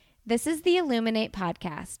This is the Illuminate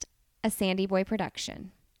Podcast, a Sandy Boy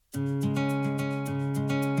production.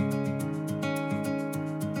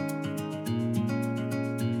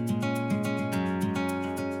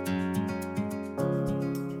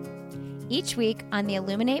 Each week on the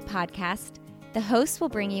Illuminate Podcast, the hosts will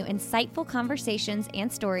bring you insightful conversations and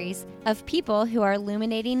stories of people who are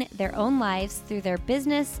illuminating their own lives through their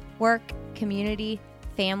business, work, community,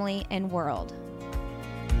 family, and world.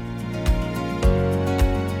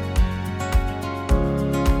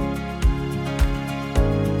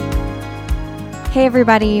 Hey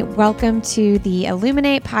everybody, welcome to the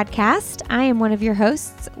Illuminate Podcast. I am one of your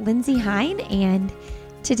hosts, Lindsay Hine, and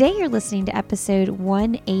today you're listening to episode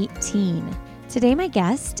 118. Today my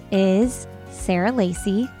guest is Sarah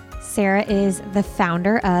Lacey. Sarah is the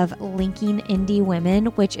founder of Linking Indie Women,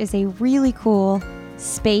 which is a really cool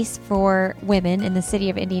space for women in the city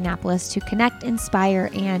of Indianapolis to connect, inspire,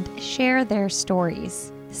 and share their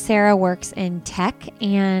stories. Sarah works in tech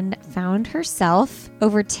and found herself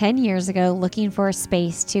over 10 years ago looking for a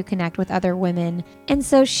space to connect with other women. And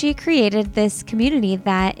so she created this community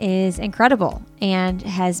that is incredible and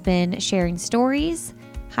has been sharing stories,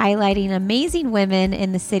 highlighting amazing women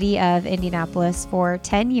in the city of Indianapolis for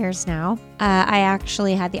 10 years now. I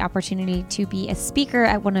actually had the opportunity to be a speaker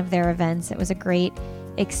at one of their events. It was a great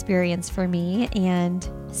experience for me. And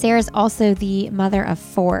Sarah's also the mother of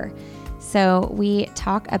 4. So we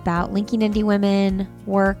talk about linking indie women,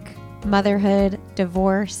 work, motherhood,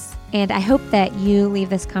 divorce, and I hope that you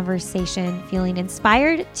leave this conversation feeling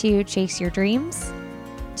inspired to chase your dreams,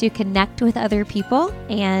 to connect with other people,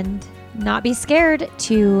 and not be scared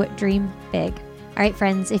to dream big. All right,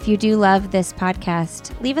 friends, if you do love this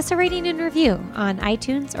podcast, leave us a rating and review on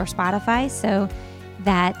iTunes or Spotify so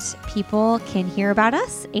that people can hear about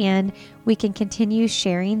us and we can continue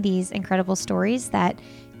sharing these incredible stories that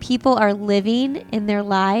people are living in their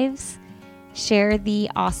lives, share the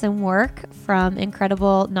awesome work from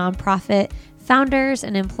incredible nonprofit founders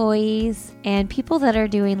and employees, and people that are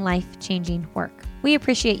doing life-changing work. We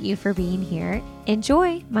appreciate you for being here.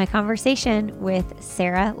 Enjoy my conversation with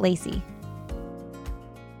Sarah Lacey.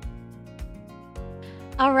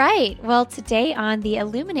 All right. Well, today on the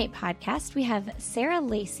Illuminate Podcast, we have Sarah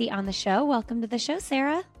Lacey on the show. Welcome to the show,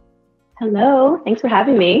 Sarah. Hello. Thanks for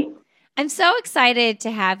having me. I'm so excited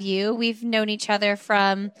to have you. We've known each other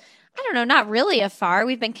from, not really afar.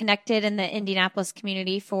 We've been connected in the Indianapolis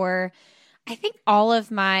community for, I think,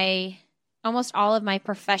 almost all of my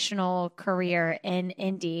professional career in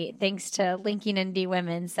Indy, thanks to Linking Indie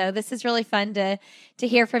Women. So this is really fun to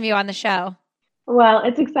hear from you on the show. Well,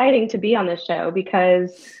 it's exciting to be on this show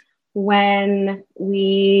because when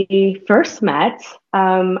we first met,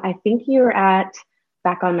 I think you were at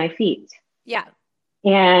Back on My Feet. Yeah.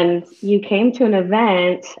 And you came to an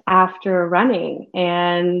event after running,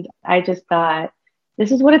 and I just thought,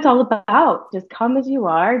 this is what it's all about. Just come as you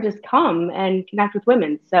are, just come and connect with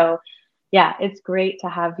women. So yeah, it's great to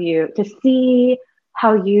have you, to see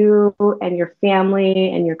how you and your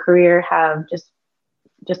family and your career have just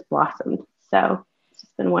blossomed. So it's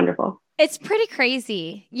just been wonderful. It's pretty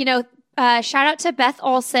crazy. Shout out to Beth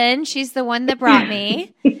Olson. She's the one that brought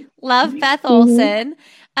me. Love Beth Olson.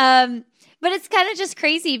 But it's kind of just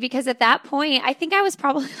crazy because at that point, I think I was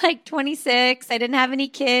probably like 26. I didn't have any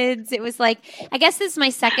kids. It was like, I guess this is my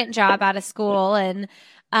second job out of school. And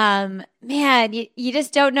man, you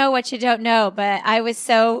just don't know what you don't know. But I was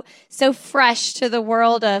so fresh to the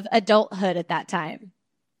world of adulthood at that time.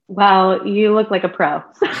 Well, you look like a pro.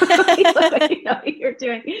 You look like you know what you're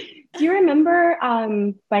doing. Do you remember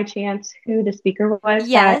by chance who the speaker was?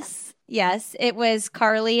 Yes. It was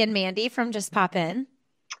Carly and Mandy from Just Pop In.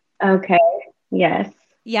 Okay. Yes.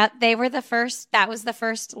 Yep. They were the first. That was the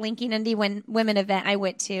first Linking Indie Women event I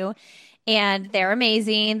went to. And they're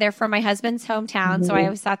amazing. They're from my husband's hometown. Mm-hmm. So I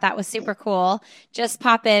always thought that was super cool. Just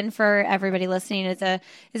Pop In, for everybody listening, is a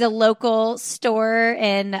local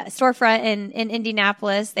storefront in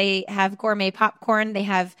Indianapolis. They have gourmet popcorn. They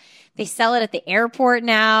sell it at the airport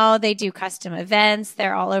now. They do custom events.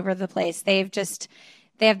 They're all over the place. They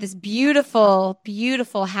have this beautiful,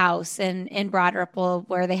 beautiful house in Broad Ripple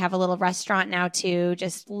where they have a little restaurant now too.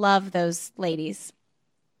 Just love those ladies.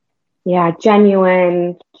 Yeah,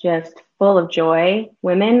 genuine, just full of joy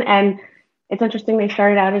women. And it's interesting, they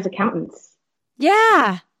started out as accountants.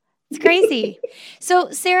 Yeah, it's crazy.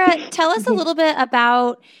 So Sarah, tell us a little bit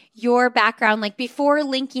about your background. Like before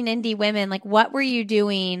Linking Indie Women, like what were you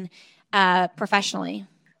doing professionally?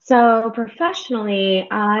 So professionally,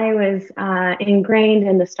 I was ingrained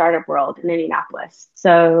in the startup world in Indianapolis.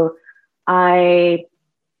 So I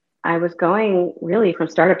was going really from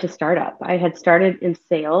startup to startup. I had started in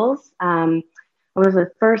sales I was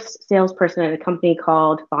the first salesperson at a company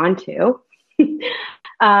called Vontu.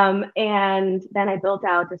 And then I built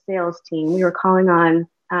out the sales team. We were calling on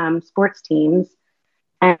sports teams,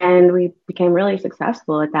 and we became really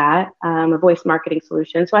successful at that, a voice marketing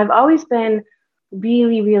solution. So I've always been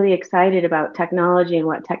really, really excited about technology and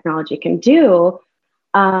what technology can do.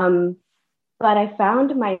 But I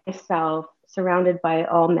found myself surrounded by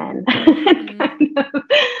all men. kind of,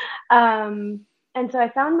 and so I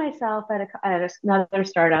found myself at another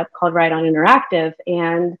startup called Ride On Interactive.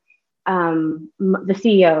 And the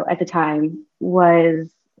CEO at the time was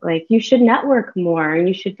like, you should network more and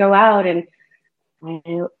you should go out. And I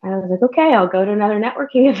was like, okay, I'll go to another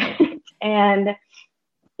networking event. And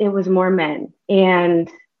it was more men.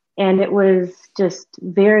 And it was just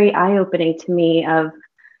very eye-opening to me of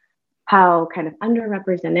how kind of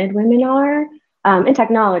underrepresented women are in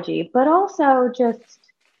technology, but also just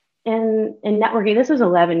in networking. This was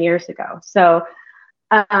 11 years ago. So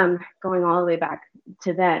going all the way back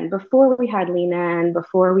to then, before we had Lena and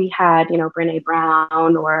before we had, Brene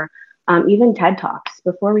Brown or even TED Talks,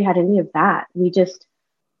 before we had any of that,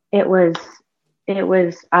 it was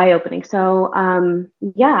eye-opening. So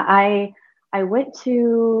I went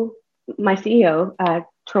to my CEO,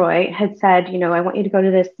 Troy, had said, I want you to go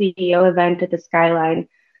to this CEO event at the Skyline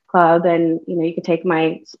Club, and you could take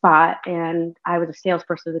my spot. And I was a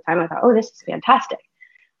salesperson at the time. I thought, oh, this is fantastic.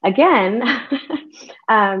 Again,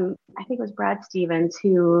 I think it was Brad Stevens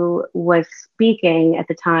who was speaking at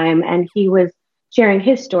the time, and he was sharing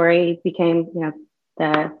his story. He became,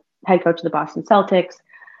 the head coach of the Boston Celtics.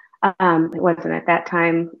 It wasn't at that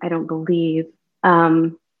time, I don't believe. I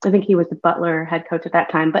think he was the Butler head coach at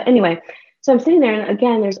that time. But anyway, so I'm sitting there, and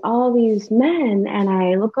again, there's all these men, and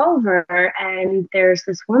I look over, and there's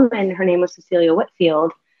this woman. Her name was Cecilia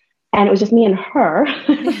Whitfield. And it was just me and her,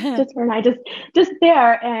 just her and I, just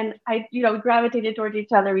there. And I, gravitated towards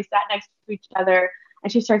each other. We sat next to each other,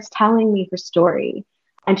 and she starts telling me her story.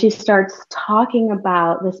 And she starts talking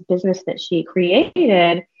about this business that she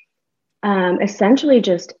created, essentially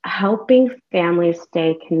just helping families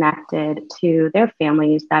stay connected to their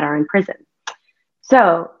families that are in prison.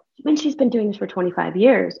 So when she's been doing this for 25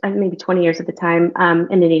 years, maybe 20 years at the time,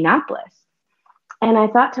 in Indianapolis. And I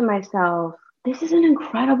thought to myself, this is an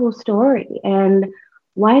incredible story. And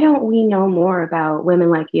why don't we know more about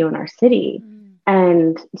women like you in our city?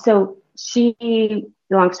 And so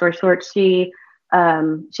long story short, she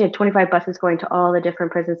had 25 buses going to all the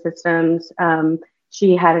different prison systems.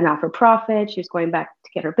 She had a not-for-profit. She was going back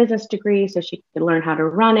to get her business degree so she could learn how to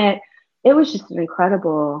run it. It was just an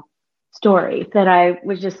incredible story that I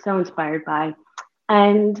was just so inspired by.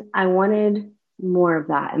 And I wanted more of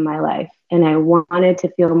that in my life. And I wanted to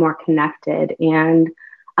feel more connected and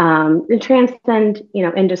transcend,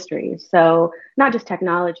 industries. So not just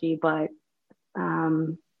technology, but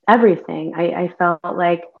everything. I felt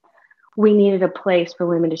like we needed a place for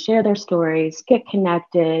women to share their stories, get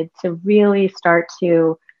connected, to really start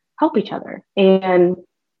to help each other. And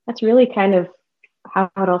that's really kind of how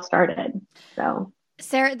it all started. So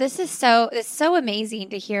Sarah, it's so amazing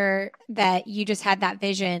to hear that you just had that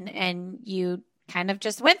vision and you kind of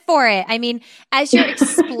just went for it. I mean, as you're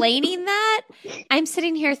explaining that, I'm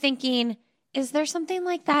sitting here thinking, is there something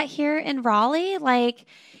like that here in Raleigh?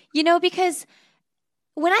 Because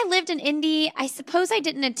when I lived in Indy, I suppose I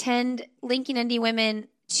didn't attend Linking Indy Women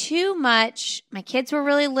too much. My kids were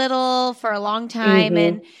really little for a long time.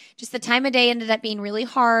 And just the time of day ended up being really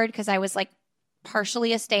hard because I was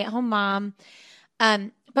partially a stay-at-home mom.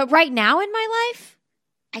 But right now in my life,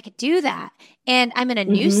 I could do that. And I'm in a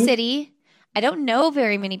new city. I don't know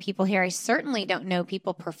very many people here. I certainly don't know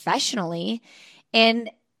people professionally. And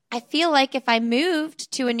I feel like if I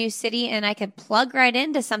moved to a new city and I could plug right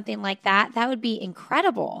into something like that, that would be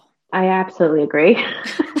incredible. I absolutely agree.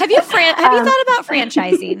 Have you thought about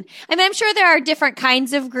franchising? I mean, I'm sure there are different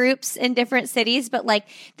kinds of groups in different cities, but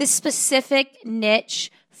this specific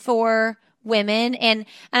niche for women. And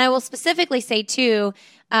I will specifically say too,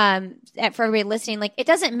 for everybody listening, it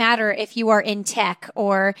doesn't matter if you are in tech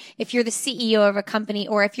or if you're the CEO of a company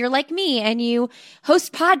or if you're like me and you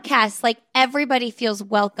host podcasts, everybody feels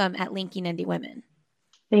welcome at Linking Indie Women.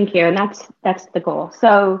 Thank you. And that's the goal.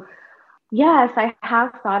 So yes, I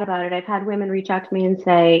have thought about it. I've had women reach out to me and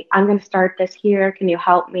say, I'm going to start this here. Can you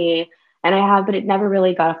help me? And I have, but it never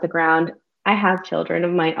really got off the ground. I have children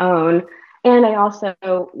of my own. And I also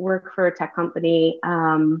work for a tech company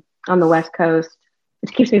on the West Coast,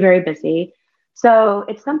 which keeps me very busy. So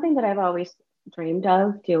it's something that I've always dreamed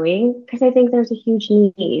of doing because I think there's a huge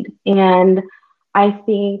need. And I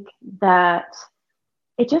think that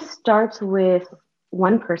it just starts with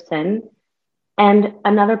one person and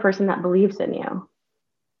another person that believes in you.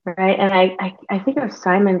 right? And I think it was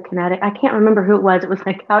Simon Kinetic. I can't remember who it was. It was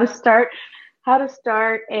like how to start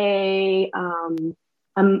a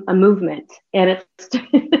movement, and it's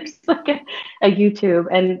there's like a YouTube,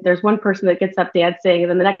 and there's one person that gets up dancing, and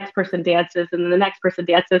then the next person dances, and then the next person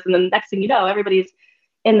dances, and then the next thing you know, everybody's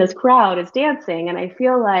in this crowd is dancing. And I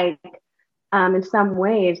feel like in some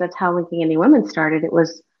ways that's how Linking Indie Women started. It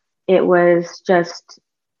was just,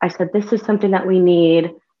 I said, this is something that we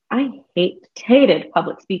need. I hated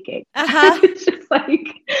public speaking. It's just like,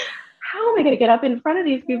 how am I going to get up in front of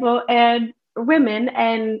these people and women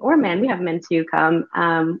and or men? We have men too come,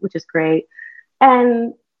 which is great,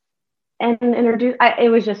 and introduce. It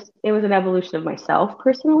was an evolution of myself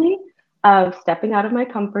personally, of stepping out of my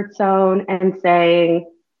comfort zone and saying,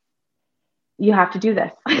 you have to do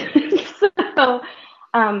this. so,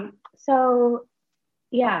 so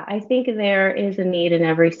yeah, I think there is a need in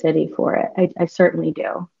every city for it. I certainly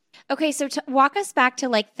do. Okay, so walk us back to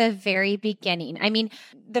like the very beginning. I mean,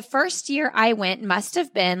 the first year I went must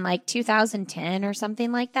have been like 2010 or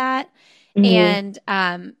something like that. Mm-hmm.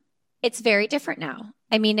 And it's very different now.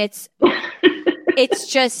 I mean, it's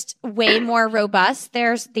just way more robust.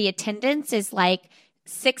 There's the attendance is like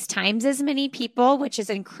 6 times as many people, which is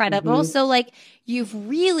incredible. Mm-hmm. So like you've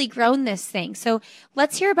really grown this thing. So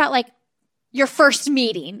let's hear about like your first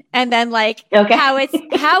meeting and then like Okay.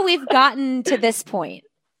 how we've gotten to this point.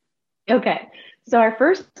 Okay. So our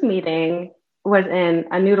first meeting was in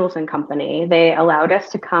a noodles and company. They allowed us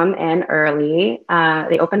to come in early.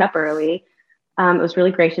 They opened up early. It was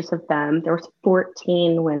really gracious of them. There was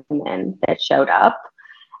 14 women that showed up.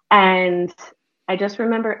 And I just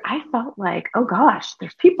remember I felt like, oh gosh,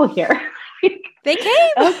 there's people here. They came.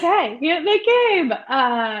 Okay. Yeah, they came.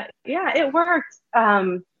 Yeah, it worked.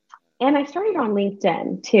 And I started on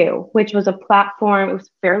LinkedIn too, which was a platform. It was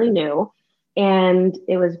fairly new. And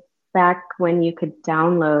it was back when you could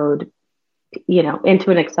download,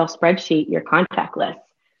 into an Excel spreadsheet, your contact list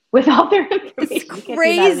with all their information. It's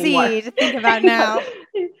crazy to think about now.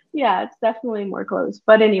 Yeah, it's definitely more closed.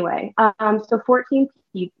 But anyway, so 14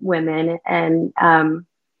 women, and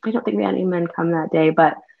I don't think we had any men come that day,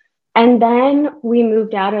 and then we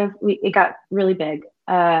moved it got really big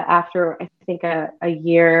after I think a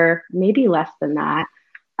year, maybe less than that,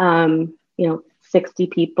 60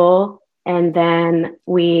 people. And then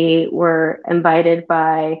we were invited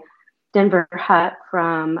by Denver Hut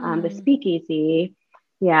from the Speakeasy,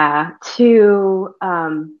 to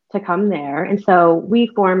come there. And so we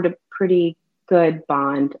formed a pretty good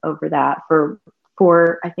bond over that for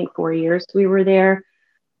 4 years we were there.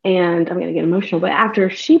 And I'm going to get emotional, but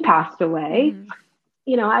after she passed away,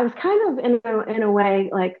 I was kind of in a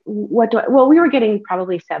way like, we were getting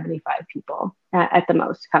probably 75 people at the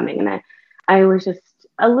most coming. And I was just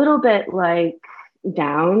a little bit like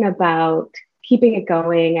down about keeping it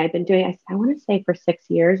going. I've been doing, I want to say for 6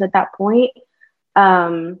 years at that point,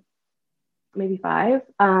 maybe 5.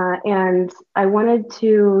 And I wanted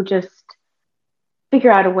to just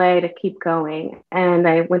figure out a way to keep going. And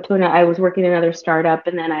I I was working in another startup,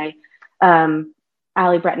 and then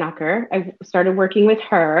Allie Brettnacher, I started working with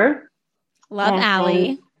her. Love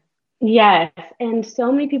Allie. Yes. And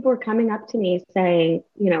so many people were coming up to me saying,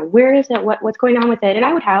 where is it? What's going on with it? And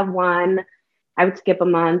I would have one, I would skip a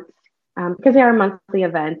month because they are monthly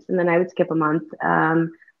events. And then I would skip a month. Then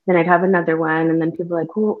I'd have another one. And then people were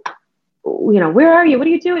like, well, where are you? What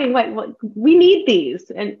are you doing? What we need these.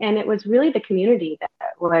 And it was really the community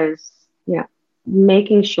that was,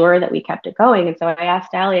 making sure that we kept it going. And so I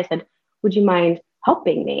asked Allie, I said, would you mind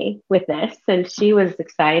helping me with this? And she was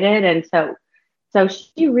excited. And so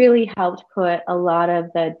she really helped put a lot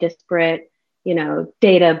of the disparate,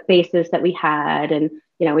 databases that we had. And,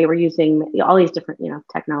 we were using all these different,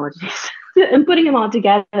 technologies and putting them all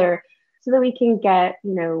together so that we can get,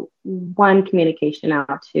 one communication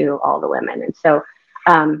out to all the women. And so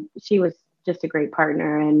she was just a great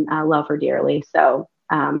partner, and I love her dearly. So,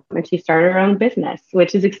 and she started her own business,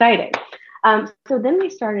 which is exciting. So then we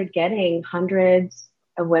started getting hundreds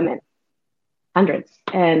of women.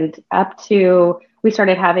 And we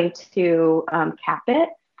started having to cap it.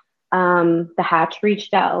 The Hatch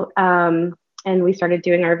reached out, and we started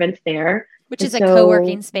doing our events there. Which is a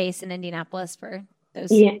co-working space in Indianapolis for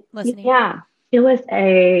those listening. Yeah, it was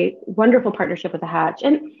a wonderful partnership with the Hatch.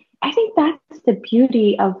 And I think that's the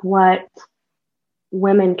beauty of what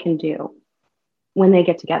women can do when they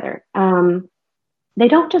get together. They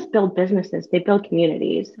don't just build businesses, they build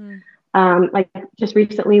communities. Like just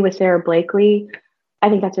recently with Sarah Blakely, I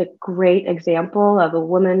think that's a great example of a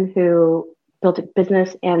woman who built a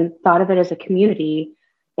business and thought of it as a community.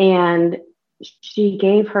 And she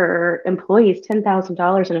gave her employees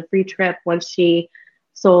 $10,000 in a free trip once she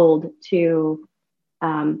sold to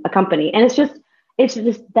a company. And it's just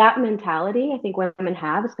that mentality I think women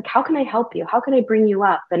have. It's like, how can I help you? How can I bring you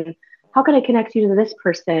up? And how can I connect you to this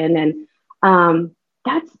person? And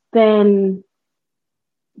that's been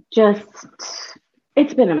just,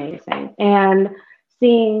 it's been amazing. And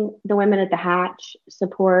seeing the women at the Hatch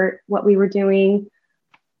support what we were doing,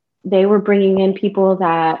 they were bringing in people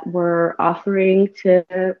that were offering to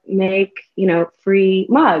make, free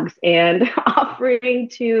mugs and offering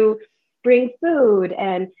to bring food.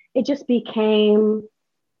 And it just became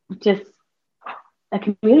just a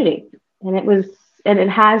community. And it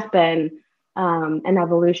has been an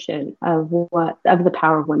evolution of the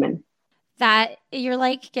power of women. That you're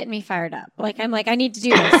like getting me fired up. Like, I'm like, I need to do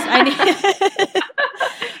this. I need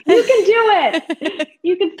You can do it.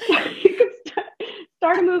 You can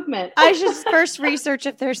start a movement. I should first research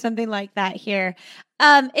if there's something like that here.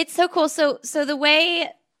 It's so cool. So the way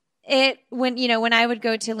when I would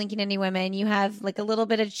go to Lincoln Indie Women, you have like a little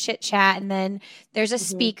bit of chit chat, and then there's a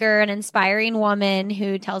speaker, an inspiring woman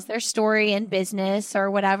who tells their story in business or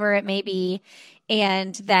whatever it may be.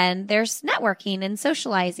 And then there's networking and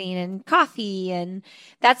socializing and coffee. And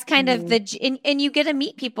that's kind of and you get to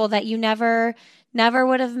meet people that you never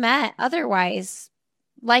would have met otherwise.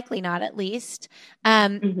 Likely not, at least.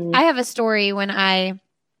 I have a story when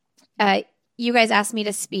you guys asked me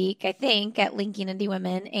to speak, I think, at Lincoln Indie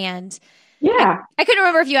Women. And I couldn't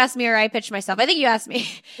remember if you asked me or I pitched myself. I think you asked me.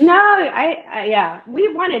 No, I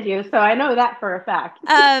we wanted you. So I know that for a fact.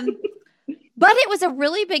 But it was a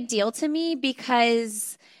really big deal to me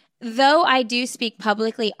because though I do speak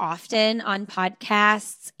publicly often on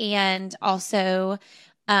podcasts and also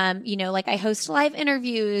like I host live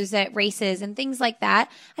interviews at races and things like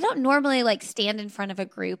that, I don't normally like stand in front of a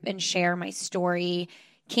group and share my story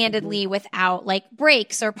candidly without like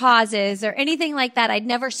breaks or pauses or anything like that. I'd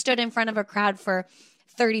never stood in front of a crowd for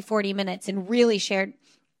 30, 40 minutes and really shared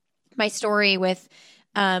my story with,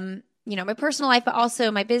 my personal life, but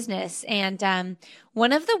also my business. And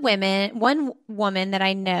one woman that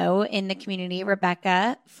I know in the community,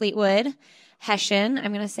 Rebecca Fleetwood Hessian,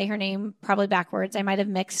 I'm going to say her name probably backwards. I might have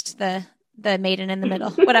mixed the maiden in the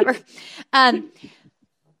middle, whatever.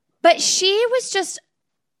 But she was just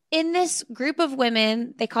in this group of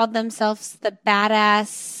women. They called themselves the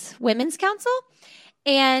Badass Women's Council.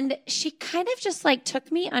 And she kind of just like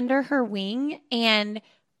took me under her wing and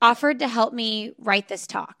offered to help me write this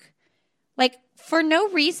talk. Like for no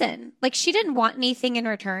reason. Like she didn't want anything in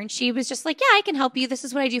return. She was just like, yeah, I can help you. This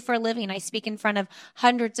is what I do for a living. I speak in front of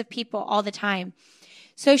hundreds of people all the time.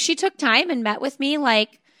 So she took time and met with me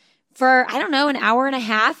like for, I don't know, an hour and a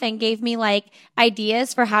half and gave me like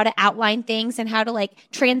ideas for how to outline things and how to like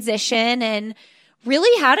transition and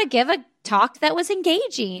really how to give a talk that was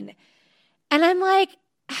engaging. And I'm like,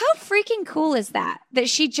 how freaking cool is that? That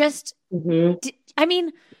she just,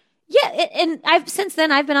 yeah, and since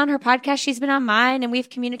then I've been on her podcast. She's been on mine, and we've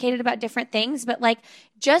communicated about different things. But like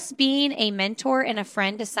just being a mentor and a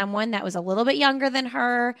friend to someone that was a little bit younger than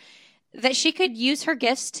her, that she could use her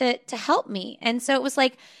gifts to help me. And so it was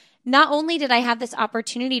like, not only did I have this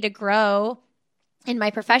opportunity to grow in my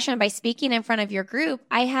profession by speaking in front of your group,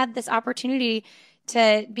 I had this opportunity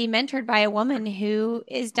to be mentored by a woman who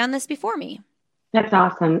has done this before me. That's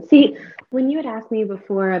awesome. See, when you had asked me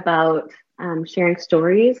before about sharing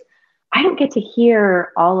stories, I don't get to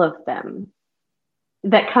hear all of them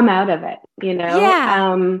that come out of it,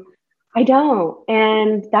 Yeah. I don't.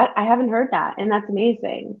 And that I haven't heard that. And that's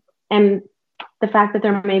amazing. And the fact that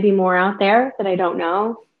there may be more out there that I don't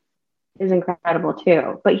know is incredible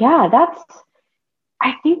too. But yeah,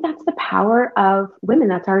 I think that's the power of women.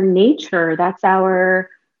 That's our nature. That's our,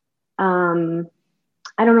 I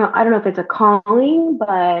don't know if it's a calling,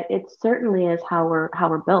 but it certainly is how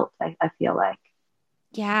we're built. I feel like.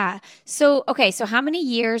 Yeah. So, okay. So how many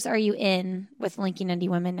years are you in with Lincoln Indie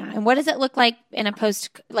Women now? And what does it look like in a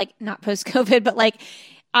not post-COVID, but like,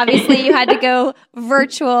 obviously you had to go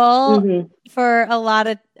virtual for a lot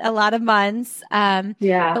of months.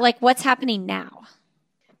 But like, what's happening now?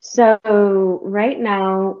 So right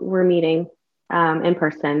now we're meeting in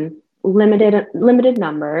person, limited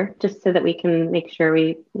number, just so that we can make sure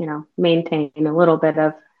we, maintain a little bit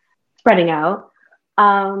of spreading out.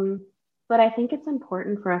 But I think it's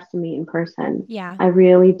important for us to meet in person. Yeah. I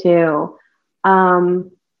really do.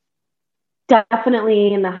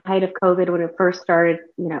 Definitely in the height of COVID, when it first started,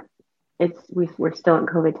 we're still in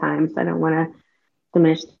COVID times. I don't want to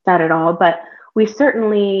diminish that at all, but we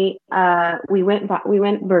certainly, we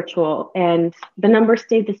went virtual, and the numbers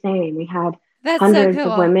stayed the same. We had hundreds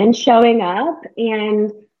of women showing up,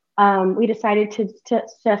 and we decided to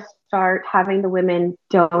just start having the women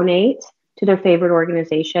donate to their favorite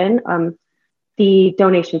organization, the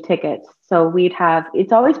donation tickets. So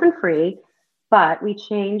it's always been free, but we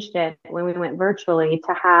changed it when we went virtually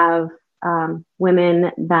to have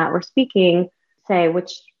women that were speaking say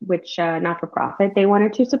which not-for-profit they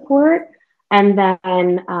wanted to support. And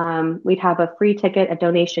then we'd have a free ticket, a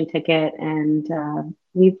donation ticket, and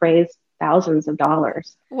we've raised thousands of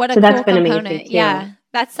dollars. What a so cool that's been component. amazing too. Yeah,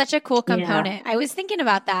 that's such a cool component. I was thinking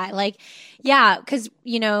about that. Like, yeah, because,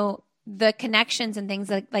 the connections and things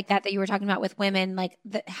like that you were talking about with women, like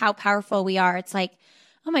how powerful we are. It's like,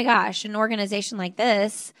 oh my gosh, an organization like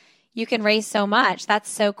this, you can raise so much. That's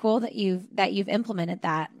so cool that you've implemented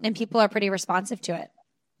that, and people are pretty responsive to it.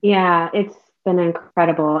 Yeah, it's been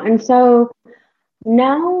incredible. And so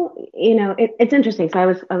now, it's interesting.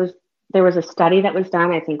 So there was a study that was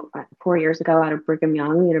done, I think 4 years ago out of Brigham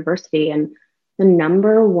Young University, and the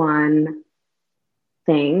number one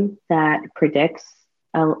thing that predicts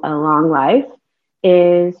a long life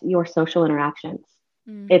is your social interactions.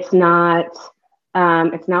 It's not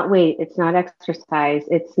weight, it's not exercise,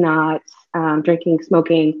 it's not drinking,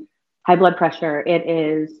 smoking, high blood pressure. It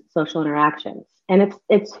is social interactions, and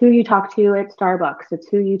it's who you talk to at Starbucks. It's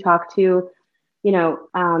who you talk to.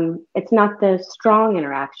 It's not the strong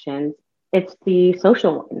interactions, it's the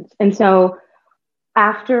social ones. And so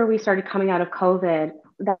after we started coming out of COVID,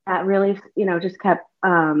 that really, just kept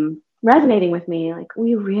resonating with me. Like,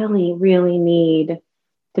 we really, really need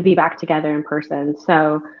to be back together in person.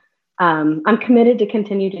 So I'm committed to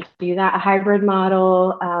continue to do that, a hybrid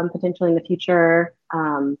model, potentially in the future,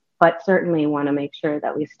 but certainly want to make sure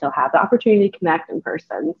that we still have the opportunity to connect in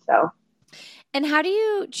person. So. And how do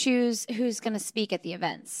you choose who's going to speak at the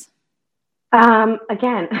events?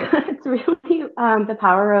 Again, it's really the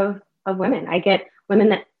power of women. I get women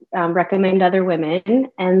that recommend other women,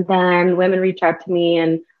 and then women reach out to me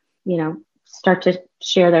and, start to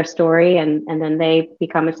share their story, and then they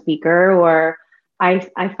become a speaker, or I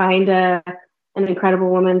find an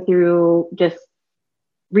incredible woman through just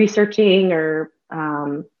researching or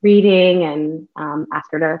reading, and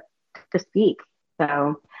ask her to speak.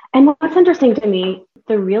 So, and what's interesting to me,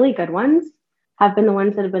 the really good ones have been the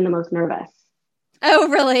ones that have been the most nervous. Oh,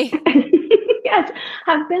 really? Yes,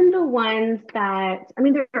 have been the ones that,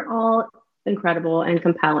 they're all incredible and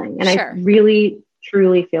compelling. And sure. I really,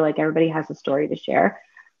 truly feel like everybody has a story to share.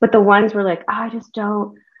 But the ones were like, I just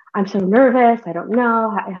don't, I'm so nervous. I don't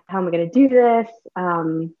know. How am I going to do this?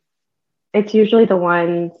 It's usually the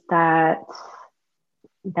ones that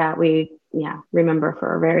we, remember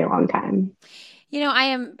for a very long time. I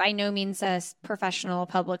am by no means a professional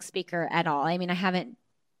public speaker at all. I haven't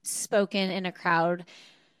spoken in a crowd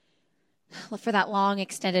for that long,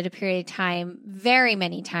 extended a period of time, very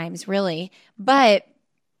many times, really. But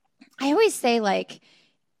I always say, like,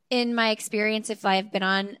 in my experience, if I've been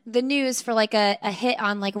on the news for like a hit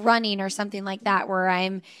on like running or something like that, where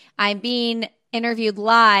I'm being interviewed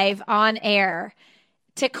live on air,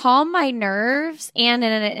 to calm my nerves, and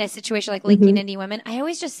in a situation like Linking Indie Women, I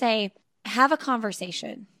always just say, have a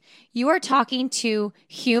conversation. You are talking to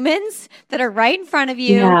humans that are right in front of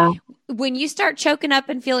you. Yeah. When you start choking up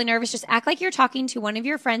and feeling nervous, just act like you're talking to one of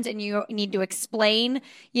your friends, and you need to explain,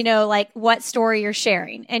 like what story you're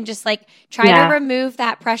sharing, and just like try to remove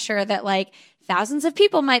that pressure that like thousands of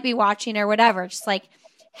people might be watching or whatever. Just like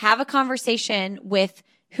have a conversation with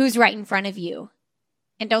who's right in front of you,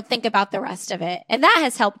 and don't think about the rest of it. And that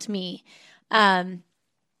has helped me.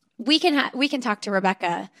 We can talk to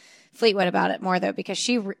Rebecca Fleetwood about it more, though, because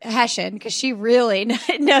she really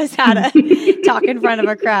knows how to talk in front of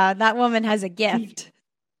a crowd. That woman has a gift.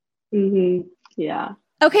 Mm-hmm. Yeah.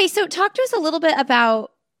 Okay, so talk to us a little bit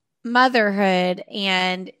about motherhood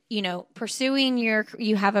and, pursuing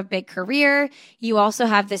you have a big career. You also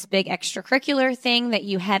have this big extracurricular thing that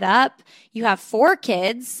you head up. You have 4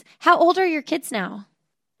 kids. How old are your kids now?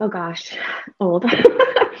 Oh gosh, old.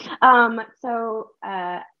 So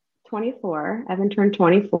 24. Evan turned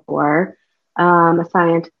 24. A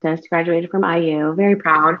scientist, graduated from IU. Very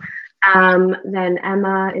proud. Then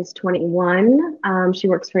Emma is 21. She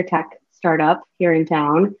works for a tech startup here in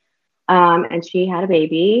town. And she had a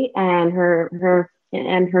baby, and her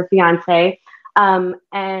fiance.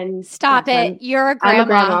 And stop it! You're a grandma. I'm a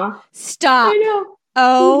grandma. Stop! I know.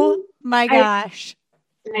 Oh my gosh!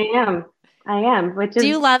 I am. Which is, do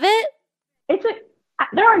you love it?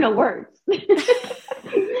 There are no words. It's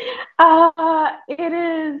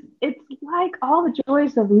like all the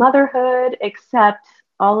joys of motherhood, except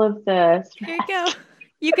all of the stress. Here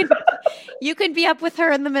you go. You could be up with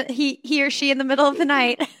her in he or she in the middle of the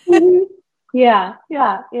night. Mm-hmm. Yeah.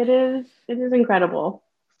 It is incredible.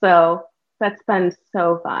 So that's been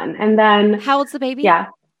so fun. And then, how old's the baby? Yeah,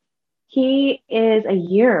 He is a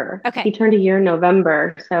year. Okay. He turned a year in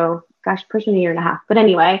November. So, gosh, pushing a year and a half. But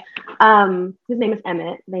anyway, his name is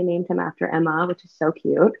Emmett. They named him after Emma, which is so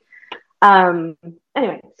cute. Um,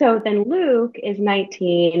 anyway, so then Luke is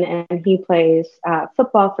 19 and he plays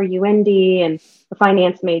football for UND and a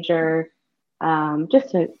finance major.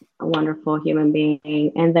 Just a wonderful human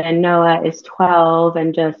being. And then Noah is 12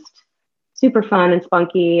 and just super fun and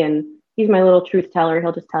spunky. And he's my little truth teller.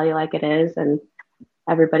 He'll just tell you like it is. And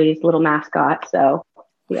everybody's little mascot. So,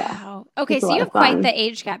 yeah. Wow. Okay, so you have quite the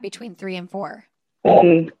age gap between 3 and 4.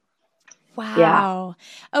 Mm-hmm. Wow.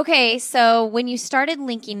 Yeah. Okay, so when you started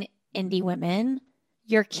linking indie women,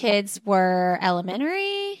 your kids were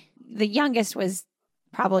elementary? The youngest was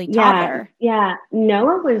probably toddler. Yeah.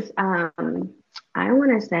 Noah was, I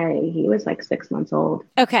want to say he was like 6 months old.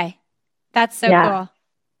 Okay. That's so cool.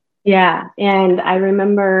 Yeah. And I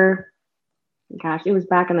remember, gosh, it was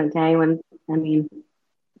back in the day when,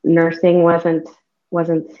 nursing wasn't, we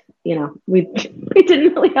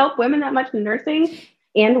didn't really help women that much in nursing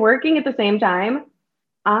and working at the same time.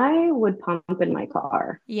 I would pump in my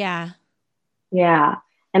car. Yeah. Yeah.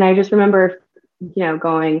 And I just remember,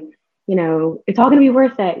 going, it's all going to be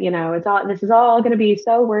worth it. This is all going to be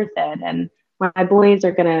so worth it. And my boys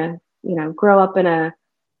are going to, grow up in an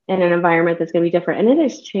environment that's going to be different. And it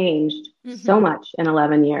has changed so much in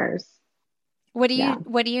 11 years. What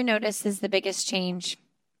do you notice is the biggest change?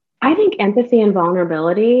 I think empathy and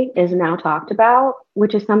vulnerability is now talked about,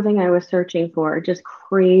 which is something I was searching for, just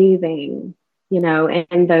craving,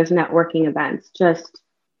 in those networking events, just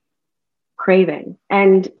craving.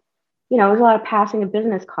 And, it was a lot of passing of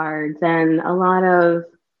business cards and a lot of,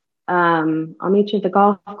 I'll meet you at the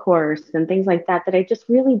golf course and things like that I just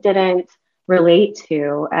really didn't relate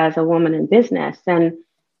to as a woman in business. And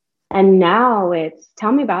now it's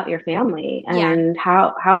tell me about your family and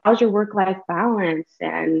how's your work-life balance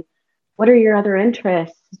and what are your other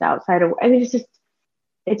interests outside of,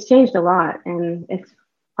 it's changed a lot and it's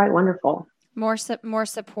quite wonderful. More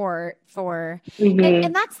support for,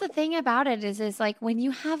 and that's the thing about it is like when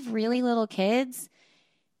you have really little kids,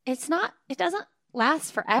 it doesn't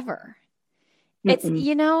last forever. It's,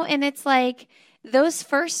 and it's like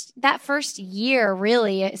that first year,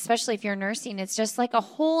 really, especially if you're nursing, it's just like a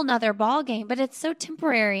whole nother ball game, but it's so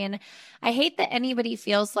temporary. And I hate that anybody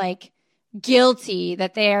feels like guilty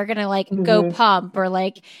that they are going to go pump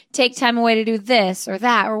or take time away to do this or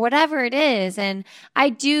that or whatever it is. And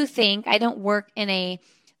I do think I don't work in a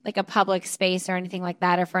public space or anything like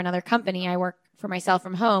that or for another company. I work for myself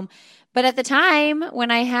from home. But at the time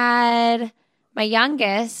when I had my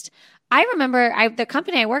youngest, I remember the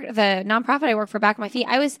company I worked, the nonprofit I worked for back on my feet,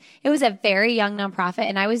 it was a very young nonprofit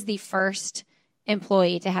and I was the first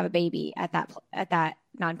employee to have a baby at that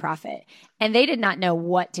nonprofit. And they did not know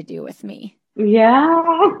what to do with me. Yeah.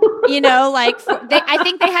 I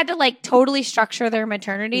think they had to totally structure their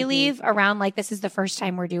maternity leave around this is the first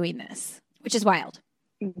time we're doing this, which is wild.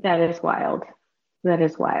 That is wild.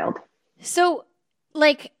 So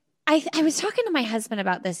I was talking to my husband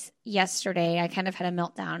about this yesterday. I kind of had a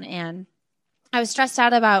meltdown and I was stressed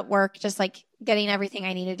out about work, just getting everything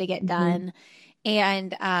I needed to get done.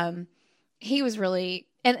 And he was really,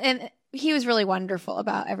 and he was really wonderful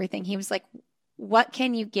about everything. He was like, what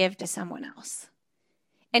can you give to someone else?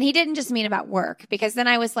 And he didn't just mean about work, because then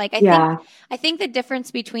I was like, I think the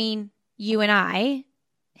difference between you and I,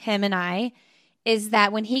 him and I, is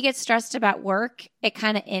that when he gets stressed about work, it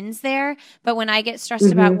kind of ends there. But when I get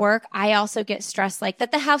stressed about work, I also get stressed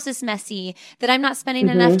that the house is messy, that I'm not spending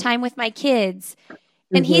enough time with my kids.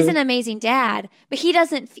 And he's an amazing dad, but he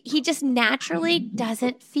just naturally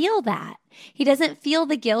doesn't feel that. He doesn't feel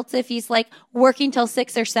the guilt if he's working till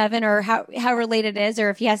 6 or 7 or however late it is, or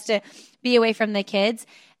if he has to be away from the kids.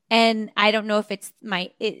 And I don't know if it's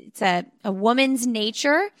a woman's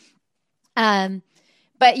nature. But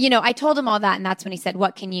I told him all that, and that's when he said,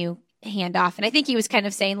 what can you hand off? And I think he was kind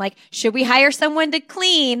of saying should we hire someone to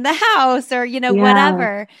clean the house or,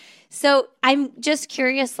 whatever. So I'm just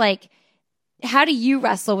curious, how do you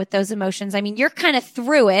wrestle with those emotions? I mean, you're kind of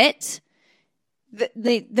through it.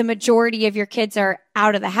 The majority of your kids are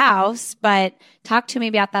out of the house, but talk to me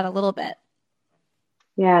about that a little bit.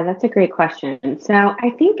 Yeah, that's a great question. So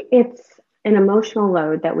I think it's an emotional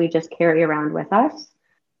load that we just carry around with us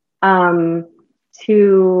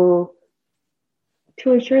to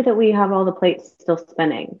ensure that we have all the plates still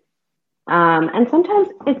spinning. And sometimes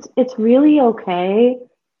it's really okay.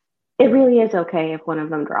 It really is okay if one of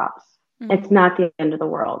them drops. It's not the end of the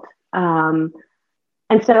world. And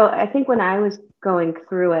so I think when I was going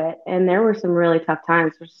through it, and there were some really tough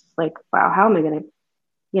times, it was just wow, how am I going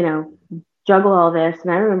to, juggle all this.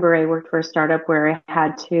 And I remember I worked for a startup where I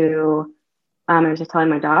had to, I was just telling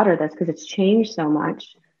my daughter this because it's changed so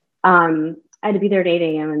much. I had to be there at 8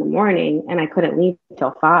 a.m. in the morning and I couldn't leave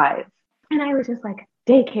until 5. And I was just like,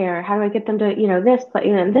 daycare, how do I get them to, this, but,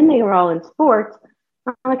 and then they were all in sports.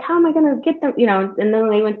 I'm like, how am I going to get them, and then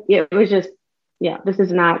they went, it was just, this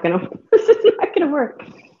is not going to, this is not going to work.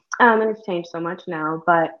 And it's changed so much now,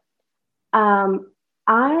 but,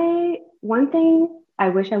 one thing I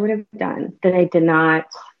wish I would have done that I did not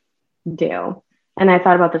do, and I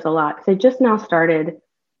thought about this a lot because I just now started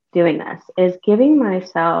doing this, is giving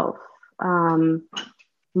myself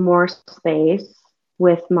more space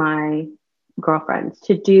with my girlfriends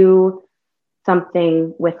to do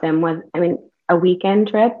something with them. A weekend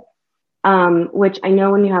trip, which I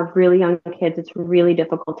know when you have really young kids, it's really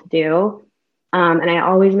difficult to do. And I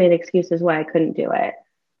always made excuses why I couldn't do it.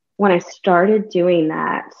 When I started doing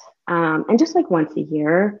that, and just like once a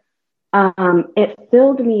year, it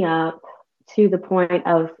filled me up to the point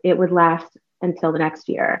of it would last until the next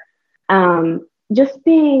year. Just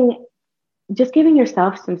giving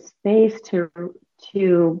yourself some space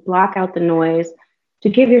to block out the noise, to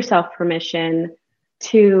give yourself permission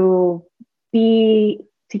to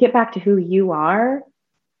get back to who you are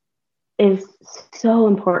is so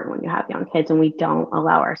important when you have young kids and we don't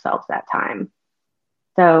allow ourselves that time.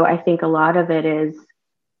 So I think a lot of it is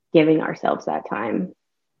giving ourselves that time.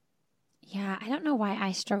 Yeah, I don't know why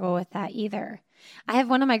I struggle with that either. I have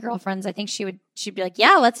one of my girlfriends, I think she'd be like,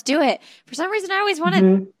 yeah, let's do it. For some reason, I always want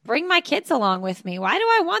to bring my kids along with me. Why do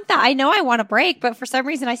I want that? I know I want a break, but for some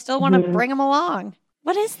reason, I still want to bring them along.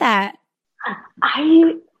 What is that? If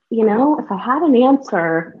I had an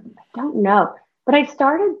answer, I don't know. But I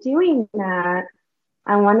started doing that,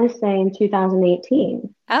 I want to say in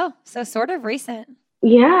 2018. Oh, so sort of recent.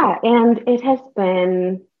 Yeah, and it has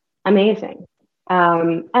been amazing.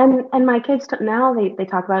 And my kids now they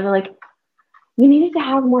talk about it like, you needed to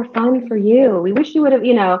have more fun for you. We wish you would have,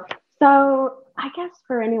 So I guess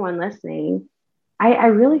for anyone listening, I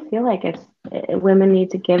really feel like women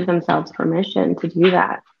need to give themselves permission to do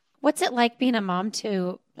that. What's it like being a mom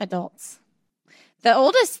to adults? The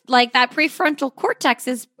oldest, like that prefrontal cortex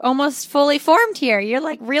is almost fully formed here. You're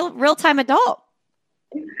like real-time adult.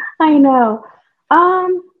 I know.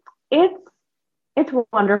 It's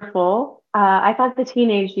wonderful. I thought the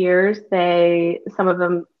teenage years, some of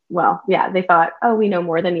them, they thought, oh, we know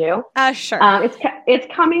more than you. Sure. It's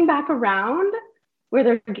coming back around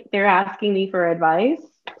where they're asking me for advice.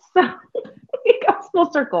 So it goes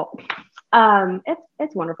full circle.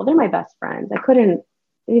 It's wonderful. They're my best friends. My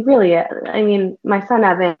son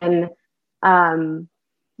Evan,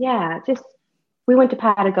 we went to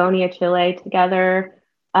Patagonia, Chile together.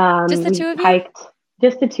 Just the two of you? Hiked,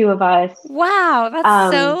 just the two of us. Wow,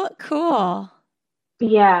 that's so cool.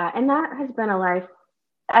 Yeah, and that has been a life.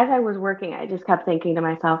 As I was working, I just kept thinking to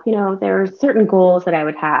myself, there were certain goals that I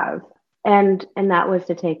would have. And that was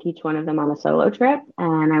to take each one of them on a solo trip.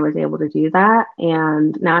 And I was able to do that.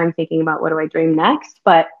 And now I'm thinking about what do I dream next.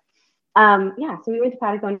 But so we went to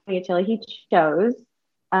Patagonia, Chile. He chose.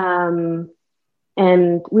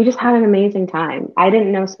 And we just had an amazing time. I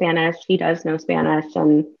didn't know Spanish. He does know Spanish.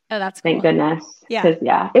 And oh, that's cool. Thank goodness. Yeah.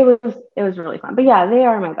 Because it was really fun. But yeah, they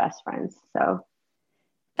are my best friends. So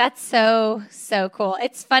that's so cool.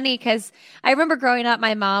 It's funny because I remember growing up,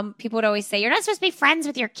 my mom, people would always say, you're not supposed to be friends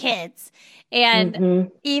with your kids.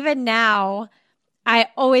 And even now, I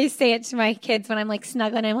always say it to my kids when I'm like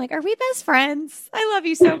snuggling. I'm like, are we best friends? I love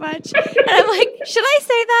you so much. And I'm like, should I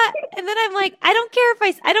say that? And then I'm like, I don't care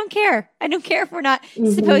I don't care. I don't care if we're not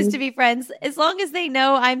supposed to be friends. As long as they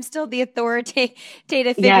know I'm still the authoritative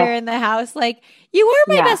figure in the house. Like, you are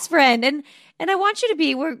my best friend. And I want you to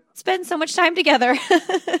be. We're spend so much time together.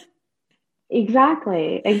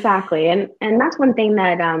 Exactly. And that's one thing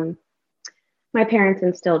that my parents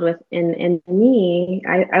instilled in me.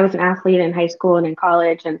 I was an athlete in high school and in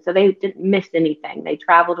college, and so they didn't miss anything. They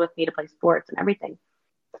traveled with me to play sports and everything.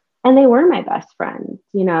 And they were my best friends.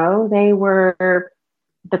 They were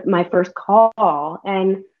my first call,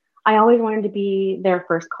 and I always wanted to be their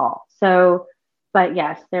first call. So, but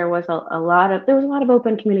yes, there was a lot of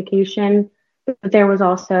open communication, but there was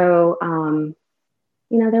also,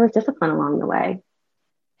 there was discipline along the way.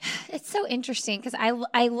 It's so interesting because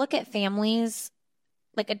I look at families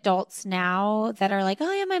like adults now that are like,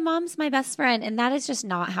 oh yeah, my mom's my best friend. And that is just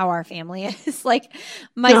not how our family is. Like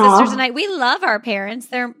my sisters and I, we love our parents.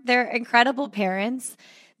 They're incredible parents.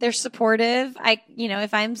 They're supportive.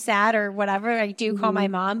 If I'm sad or whatever, I do call my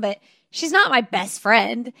mom, but she's not my best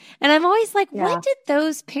friend. And I'm always like, what did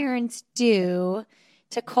those parents do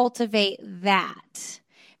to cultivate that?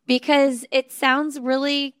 Because it sounds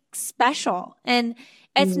really special. And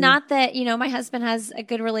it's Mm-hmm. not that, my husband has a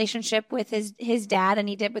good relationship with his dad, and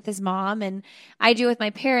he did with his mom, and I do with my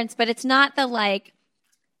parents, but it's not the like,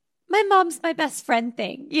 my mom's my best friend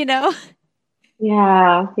thing,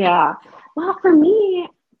 Yeah, yeah. Well, for me,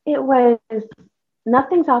 it was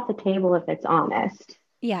nothing's off the table if it's honest,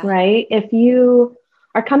 Yeah. right? If you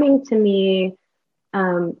are coming to me,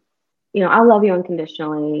 um, I love you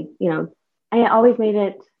unconditionally. I always made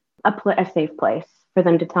it a safe place for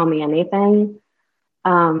them to tell me anything.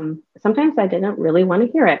 Sometimes I didn't really want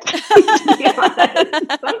to hear it, to be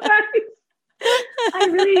honest. Sometimes I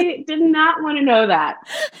really did not want to know that.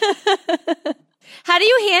 How do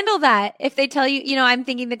you handle that? If they tell you, I'm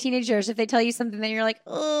thinking the teenagers, if they tell you something, then you're like,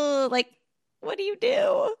 oh, like, what do you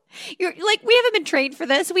do? You're like, we haven't been trained for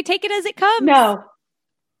this. We take it as it comes.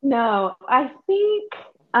 No, I think,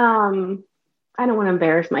 I don't want to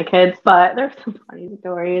embarrass my kids, but there's some funny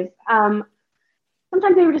stories.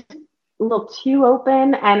 Sometimes they were just a little too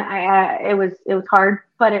open, and it was hard,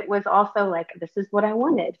 but it was also like, this is what I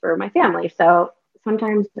wanted for my family. So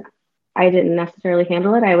sometimes I didn't necessarily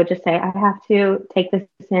handle it. I would just say, I have to take this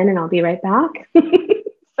in and I'll be right back.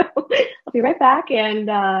 So I'll be right back. And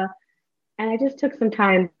I just took some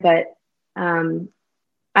time, but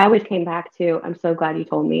I always came back to, I'm so glad you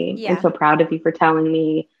told me. Yeah. I'm so proud of you for telling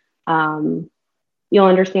me. You'll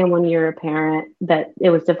understand when you're a parent that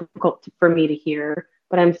it was difficult for me to hear,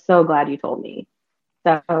 but I'm so glad you told me.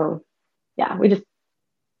 So yeah,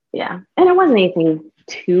 and it wasn't anything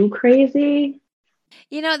too crazy.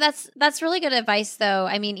 That's really good advice, though.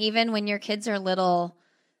 I mean, even when your kids are little,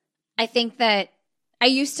 I think that I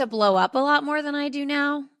used to blow up a lot more than I do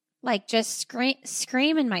now. Like, just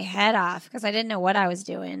screaming my head off because I didn't know what I was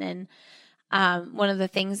doing. And one of the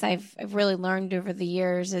things I've really learned over the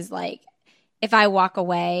years is, like, if I walk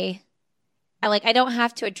away, I don't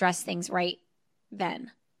have to address things right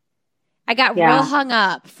then. I got real hung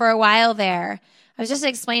up for a while there. I was just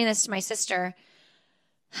explaining this to my sister.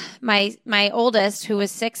 My oldest, who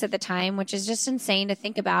was 6 at the time, which is just insane to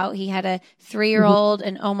think about. He had a 3-year-old,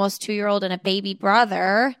 an almost 2-year-old, and a baby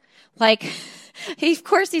brother. Like, of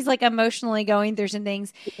course, he's like emotionally going through some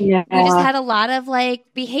things. Yeah. We just had a lot of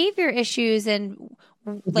like behavior issues, and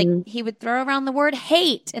like he would throw around the word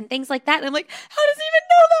hate and things like that. And I'm like, how does he even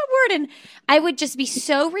know that word? And I would just be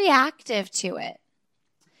so reactive to it.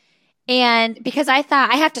 And because I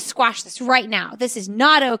thought, I have to squash this right now. This is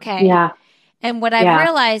not okay. Yeah. And what I've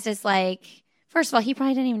realized is, like, first of all, he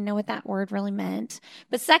probably didn't even know what that word really meant.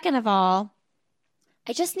 But second of all,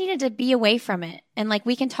 I just needed to be away from it. And like,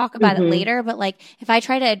 we can talk about it later, but like, if I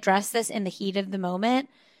try to address this in the heat of the moment,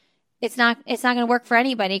 it's not going to work for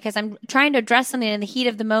anybody, because I'm trying to address something in the heat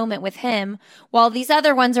of the moment with him while these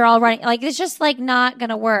other ones are all running. Like, it's just like not going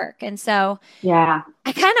to work. And so I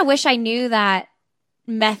kind of wish I knew that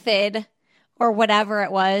method or whatever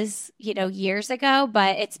it was, years ago,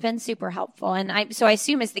 but it's been super helpful. And I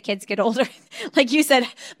assume as the kids get older, like you said, I'm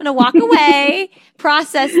going to walk away,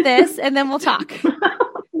 process this, and then we'll talk.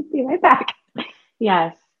 Be right back.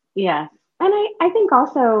 Yes. And I think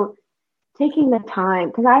also taking the time,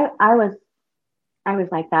 because I was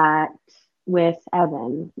like that with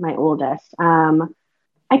Evan, my oldest.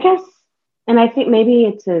 I guess, and I think maybe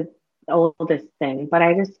it's the oldest thing, but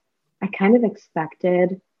I kind of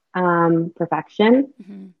expected perfection,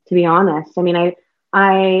 to be honest. I mean,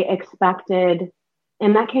 I expected,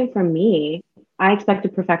 and that came from me. I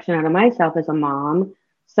expected perfection out of myself as a mom.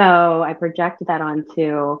 So I projected that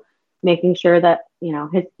onto making sure that, he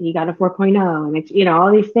got a 4.0 and,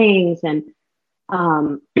 all these things. And,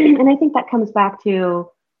 and I think that comes back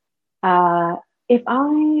to, if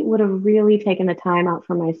I would have really taken the time out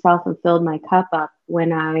for myself and filled my cup up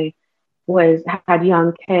when I had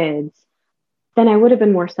young kids, then I would have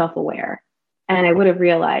been more self-aware, and I would have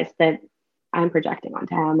realized that I'm projecting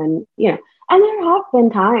onto him. And, and there have been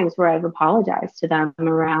times where I've apologized to them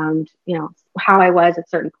around, how I was at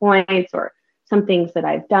certain points, or some things that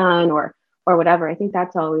I've done, or whatever. I think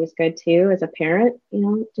that's always good too, as a parent,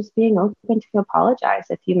 just being open to apologize.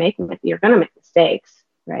 If you're going to make mistakes,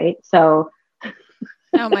 right? So.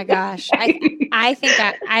 Oh my gosh. I think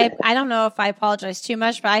I don't know if I apologize too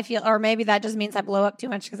much, but I feel, or maybe that just means I blow up too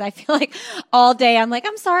much, because I feel like all day I'm like,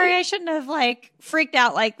 I'm sorry, I shouldn't have like freaked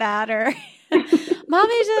out like that, or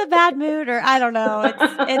mommy's in a bad mood, or I don't know.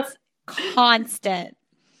 It's constant.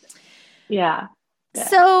 Yeah.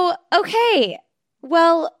 So, okay.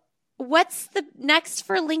 Well, what's the next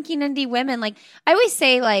for Linking Indie Women? Like, I always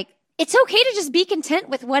say, like, it's okay to just be content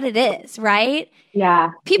with what it is, right?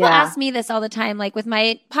 Yeah. People ask me this all the time, like with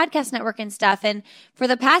my podcast network and stuff. And for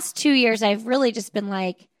the past 2 years, I've really just been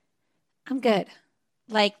like, I'm good.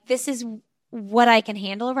 Like, this is what I can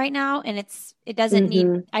handle right now. And it doesn't need,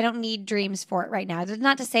 Mm-hmm. I don't need dreams for it right now. It's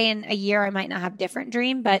not to say in a year I might not have different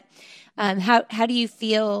dream, but how do you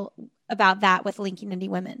feel about that with Linking Indie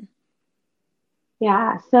Women?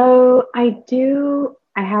 Yeah. So I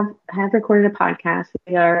have recorded a podcast.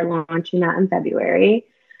 We are launching that in February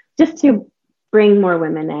just to bring more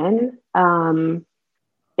women in.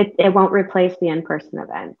 It won't replace the in-person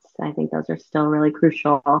events. I think those are still really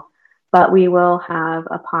crucial, but we will have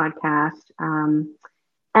a podcast,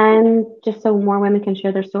 and just so more women can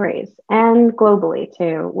share their stories, and globally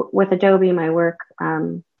too. With Adobe, my work,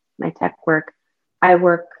 my tech work, I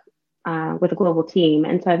work with a global team,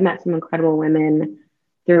 and so I've met some incredible women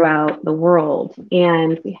throughout the world,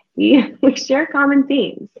 and we share common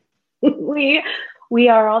themes. we we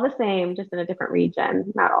are all the same, just in a different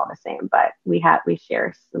region. Not all the same, but we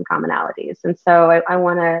share some commonalities, and so I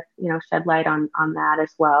want to shed light on that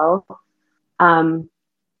as well. Um,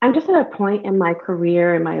 I'm just at a point in my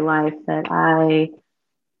career in my life that I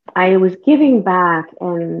was giving back,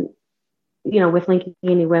 and with Linking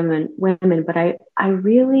Indie women, but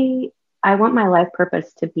I want my life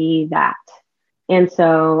purpose to be that, and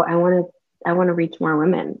so I want to reach more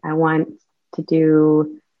women. I want to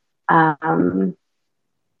do um,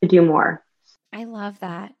 to do more. I love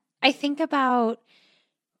that. I think about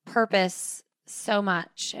purpose so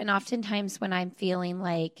much. And oftentimes when I'm feeling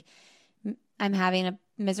like I'm having a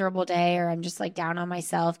miserable day or I'm just like down on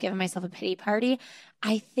myself, giving myself a pity party,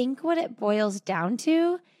 I think what it boils down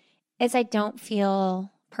to is I don't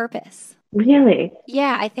feel purpose. Really?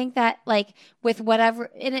 Yeah, I think that like with whatever,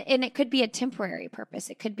 and it could be a temporary purpose.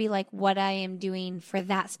 It could be like what I am doing for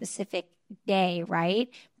that specific day, right?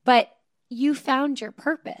 But you found your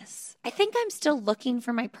purpose. I think I'm still looking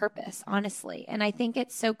for my purpose, honestly. And I think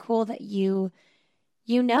it's so cool that you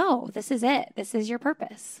know, this is it. This is your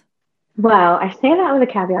purpose. Well, I say that with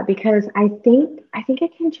a caveat because I think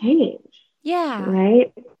it can change, Yeah.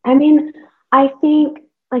 right? I mean, I think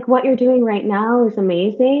like what you're doing right now is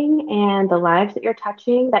amazing, and the lives that you're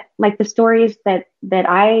touching, that like the stories that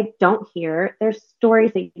I don't hear, there's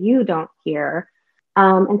stories that you don't hear.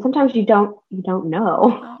 And sometimes you don't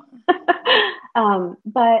know. Oh,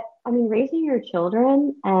 But I mean, raising your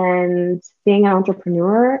children and being an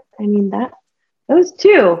entrepreneur, I mean that those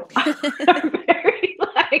two are very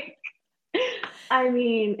like, I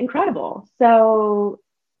mean, incredible. So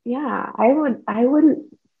yeah, I wouldn't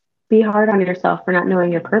be hard on yourself for not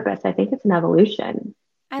knowing your purpose. I think it's an evolution.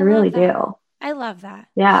 I I really love that. do. I love that.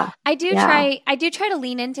 Yeah. Yeah. I do try to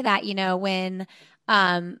lean into that, when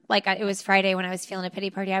it was Friday when I was feeling a pity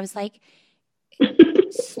party. I was like,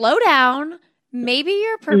 slow down. Maybe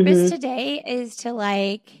your purpose Hmm. today is to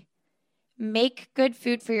like make good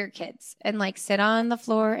food for your kids and like sit on the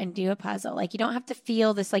floor and do a puzzle. Like you don't have to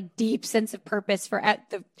feel this like deep sense of purpose for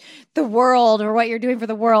the world or what you're doing for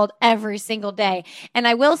the world every single day. And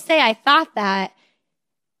I will say I thought that,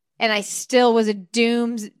 and I still was a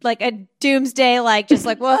doomsday, like just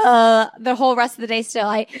like, whoa, the whole rest of the day still.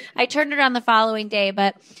 I turned it around the following day,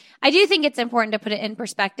 but I do think it's important to put it in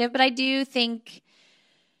perspective. But I do think,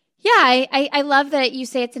 yeah, I love that you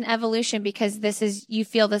say it's an evolution because you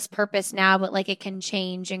feel this purpose now, but like it can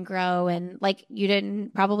change and grow. And like you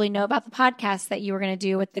didn't probably know about the podcast that you were going to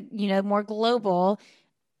do with the, more global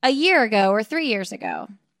a year ago or 3 years ago.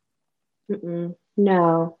 Mm-mm.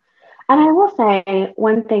 No. And I will say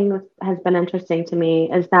one thing that has been interesting to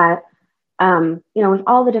me is that, with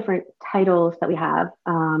all the different titles that we have,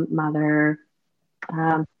 mother,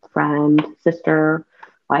 friend, sister,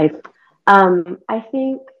 wife, I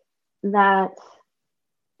think that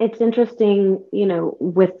it's interesting,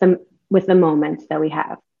 with the moments that we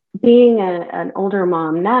have. Being an older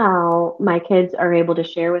mom now, my kids are able to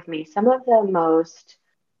share with me some of the most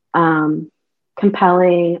um,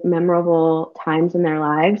 compelling, memorable times in their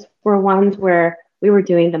lives were ones where we were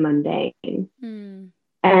doing the mundane. Hmm.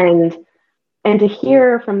 And to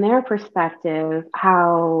hear from their perspective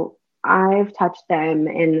how I've touched them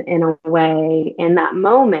in a way in that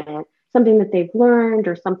moment, something that they've learned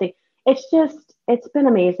or something. It's been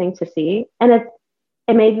amazing to see. And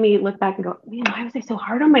it made me look back and go, man, why was I so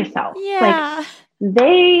hard on myself? Like Yeah.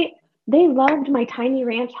 they they loved my tiny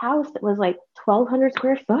ranch house that was like 1,200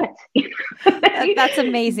 square foot. That's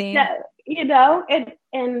amazing. That,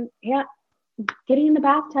 and yeah, getting in the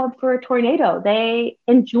bathtub for a tornado. They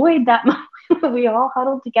enjoyed that moment. We all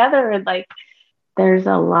huddled together, and like there's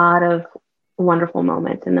a lot of wonderful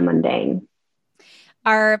moments in the mundane.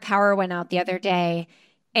 Our power went out the other day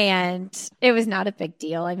and it was not a big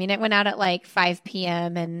deal. I mean, it went out at like 5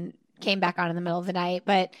 p.m. and came back on in the middle of the night,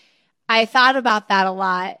 but I thought about that a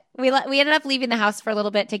lot. We ended up leaving the house for a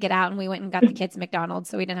little bit to get out, and we went and got the kids McDonald's,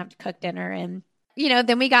 so we didn't have to cook dinner. And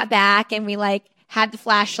then we got back, and we had the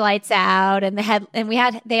flashlights out, and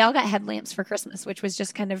they all got headlamps for Christmas, which was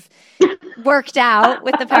just kind of worked out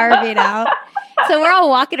with the power being out. So we're all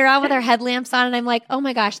walking around with our headlamps on, and I'm like, oh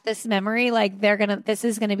my gosh, this memory, this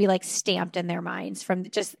is gonna be stamped in their minds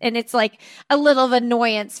and it's a little of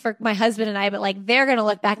annoyance for my husband and I, but they're gonna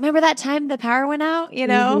look back. Remember that time the power went out,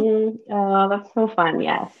 Mm-hmm. Oh, that's so fun.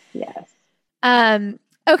 Yes.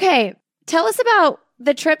 Okay. Tell us about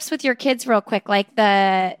the trips with your kids real quick.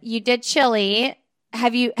 You did Chile.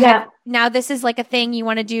 Now this is a thing you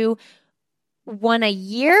want to do one a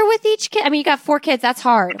year with each kid? I mean, you got 4 kids. That's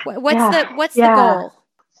hard. What's the goal?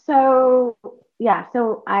 So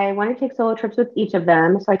I want to take solo trips with each of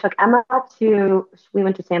them. So I took Emma we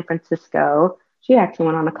went to San Francisco. She actually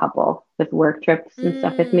went on a couple with work trips and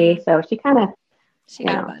stuff with me. So she kind of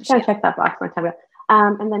checked that box one time ago.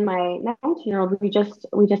 And then my 19-year-old, we just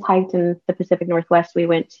hiked in the Pacific Northwest. We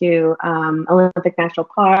went to Olympic National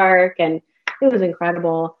Park, and it was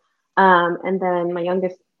incredible. And then my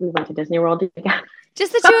youngest, we went to Disney World together.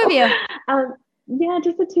 Just the two of you? Yeah,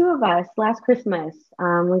 just the two of us. Last Christmas,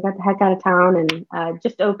 we got the heck out of town and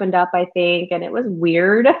just opened up, I think, and it was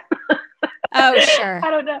weird. Oh, sure. I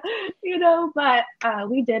don't know, but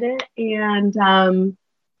we did it. And I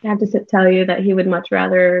have to tell you that he would much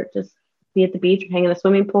rather just be at the beach or hang in the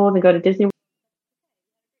swimming pool than go to Disney World.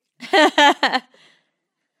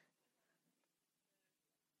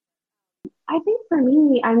 I think for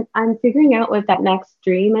me, I'm figuring out what that next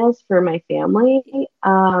dream is for my family.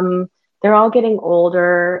 They're all getting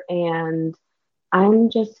older, and I'm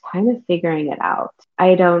just kind of figuring it out.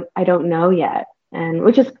 I don't know yet, and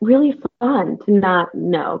which is really fun to not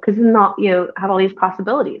know, because you have all these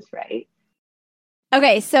possibilities, right?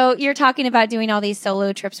 Okay, so you're talking about doing all these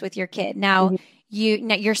solo trips with your kid. Now,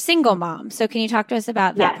 you're single mom. So can you talk to us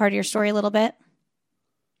about that part of your story a little bit?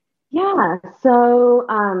 Yeah. So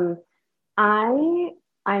I'm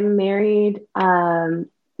married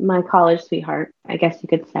my college sweetheart, I guess you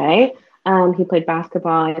could say. He played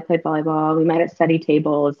basketball, I played volleyball. We met at study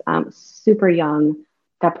tables, super young,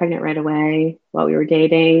 got pregnant right away while we were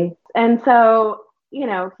dating. And so,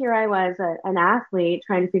 here I was, an athlete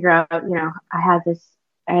trying to figure out, I had to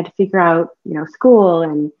figure out, school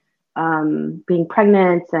and being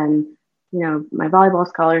pregnant and, my volleyball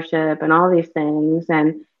scholarship and all these things. And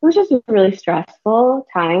it was just a really stressful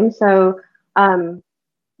time. So,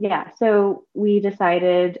 so we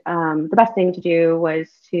decided the best thing to do was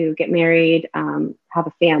to get married, have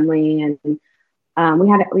a family, and we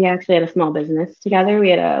actually had a small business together.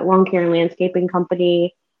 We had a lawn care and landscaping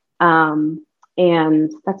company, and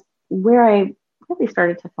that's where I really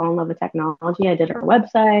started to fall in love with technology. I did our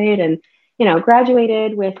website, and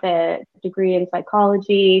graduated with a degree in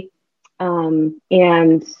psychology,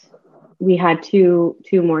 and we had two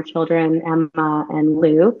more children, Emma and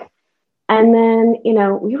Luke. And then,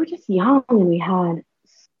 we were just young and we had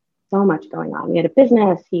so much going on. We had a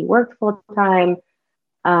business. He worked full time.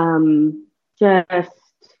 I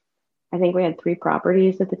think we had 3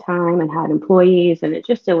 properties at the time and had employees. And it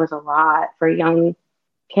was a lot for young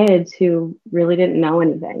kids who really didn't know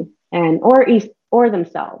anything or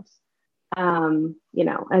themselves.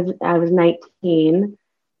 As I was 19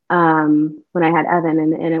 when I had Evan,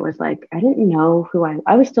 and it was I didn't know who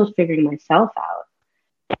I was still figuring myself out.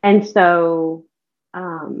 And so,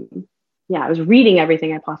 I was reading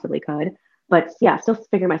everything I possibly could, but still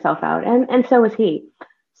figuring myself out. And so was he.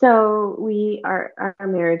 So our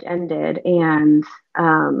marriage ended, and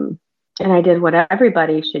I did what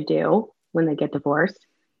everybody should do when they get divorced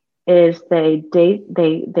is they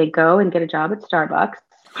go and get a job at Starbucks.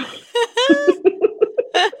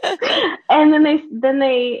 And then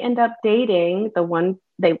they end up dating the one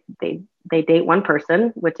they date one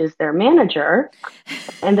person, which is their manager,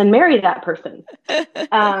 and then marry that person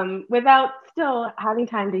without still having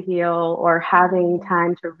time to heal or having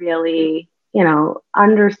time to really,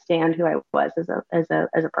 understand who I was as a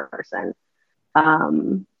person.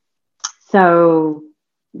 So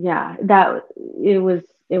that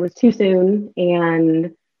it was too soon,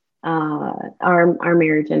 and our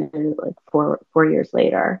marriage ended 4 years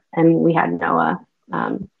later, and we had Noah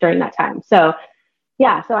during that time. So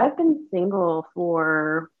I've been single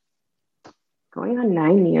for going on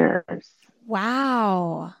 9 years.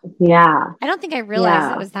 Wow. Yeah. I don't think I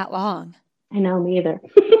realized it was that long. I know, me either.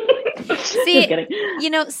 See,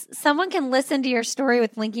 someone can listen to your story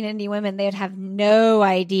with Linking Indie Women. They would have no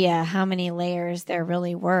idea how many layers there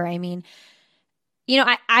really were. I mean,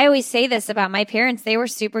 I always say this about my parents. They were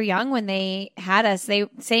super young when they had us. They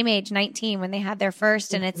same age, 19, when they had their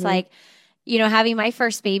first. And it's like, having my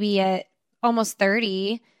first baby at almost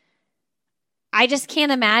 30, I just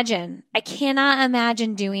can't imagine. I cannot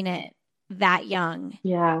imagine doing it that young.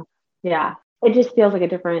 Yeah. Yeah. It just feels like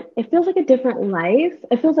it feels like a different life.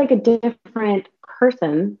 It feels like a different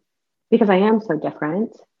person because I am so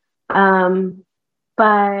different.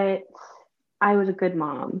 But I was a good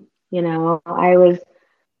mom. I was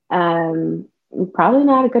probably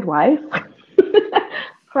not a good wife.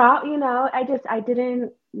 I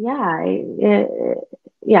didn't,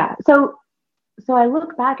 yeah. So I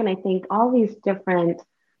look back and I think all these different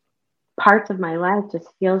parts of my life just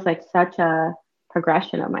feels like such a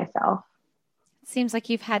progression of myself. Seems like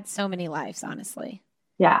you've had so many lives, honestly.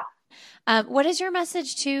 Yeah. What is your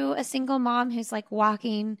message to a single mom who's like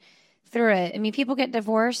walking through it? I mean, people get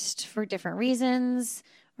divorced for different reasons,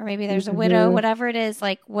 or maybe there's a widow, whatever it is.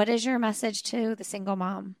 Like, what is your message to the single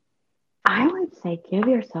mom? I would say give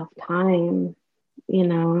yourself time,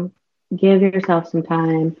 give yourself some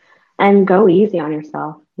time and go easy on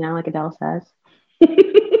yourself, like Adele says.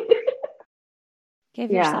 Give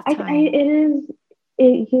yourself time.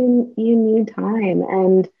 You need time,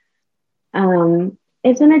 and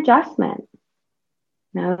it's an adjustment.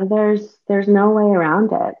 There's no way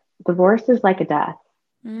around it. Divorce is like a death.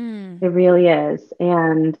 It really is.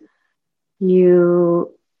 And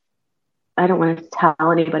I don't want to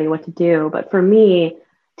tell anybody what to do, but for me,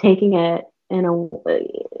 taking it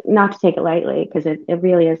not to take it lightly, because it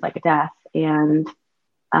really is like a death. And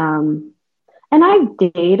I've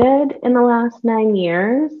dated in the last 9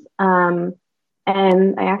 years.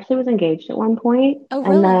 And I actually was engaged at one point. Oh,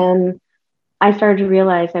 really? And then I started to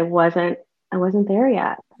realize I wasn't there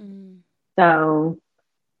yet. So,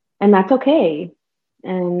 and that's okay.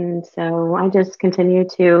 And so I just continue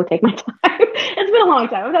to take my time. It's been a long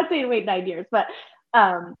time. I'm not saying wait 9 years, but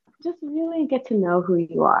just really get to know who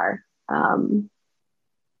you are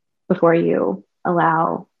before you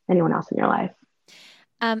allow anyone else in your life.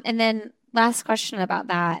 And then last question about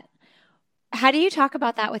that. How do you talk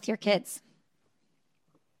about that with your kids?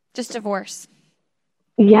 Just divorce.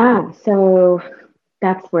 Yeah. So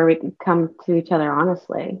that's where we come to each other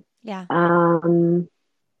honestly. Yeah.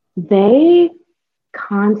 They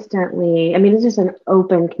constantly, it's just an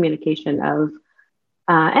open communication of,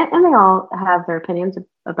 and they all have their opinions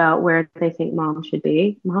about where they think mom should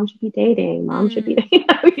be. Mom should be dating. Mom should be,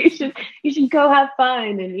 you should go have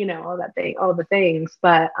fun and, all the things.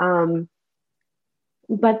 But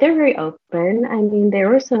they're very open. There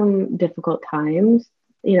were some difficult times,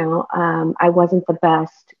 I wasn't the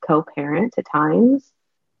best co-parent at times.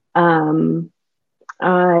 I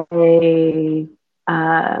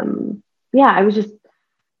was just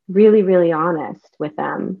really, really honest with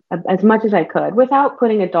them as much as I could without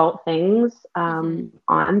putting adult things on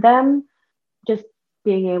them, just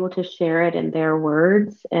being able to share it in their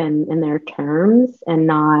words and in their terms and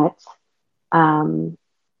not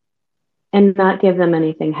give them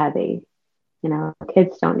anything heavy.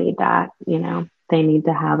 Kids don't need that. They need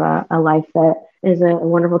to have a life that is a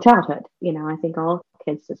wonderful childhood. I think all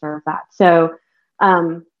kids deserve that. So,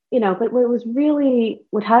 but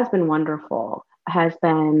what has been wonderful has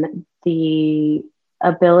been the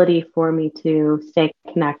ability for me to stay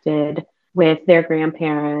connected with their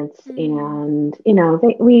grandparents. And,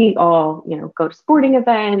 we all, go to sporting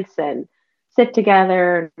events and sit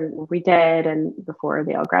together. We did, and before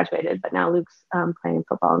they all graduated, but now Luke's playing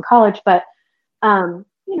football in college. But,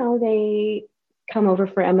 they come over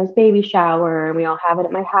for Emma's baby shower and we all have it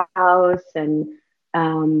at my house. And,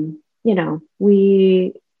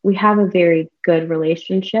 we have a very good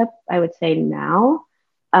relationship, I would say now.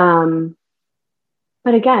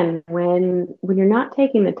 But again, when you're not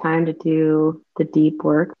taking the time to do the deep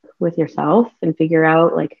work with yourself and figure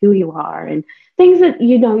out like who you are and things that,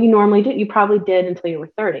 you normally do, you probably did until you were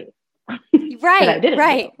 30. Right. I didn't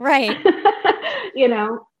right.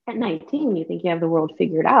 At 19, you think you have the world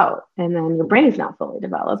figured out and then your brain's not fully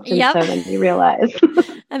developed. And so then you realize.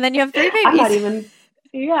 And then you have 3 babies.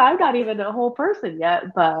 I'm not even a whole person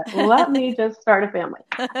yet, but let me just start a family.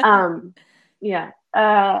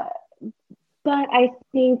 But I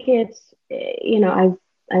think it's,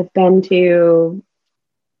 I've been through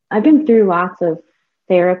lots of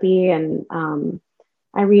therapy and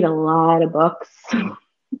I read a lot of books.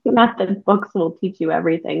 Not that books will teach you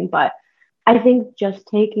everything, but I think just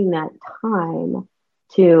taking that time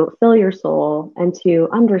to fill your soul and to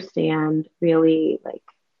understand really like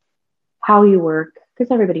how you work,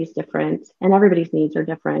 because everybody's different and everybody's needs are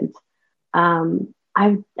different.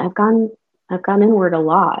 I've gone inward a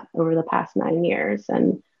lot over the past 9 years,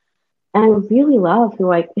 and And I really love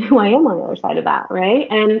who I am on the other side of that. Right.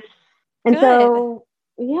 And Good. so,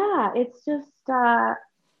 yeah, it's just, I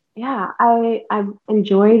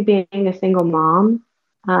enjoyed being a single mom,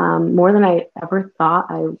 more than I ever thought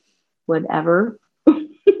I would ever. I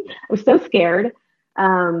was so scared,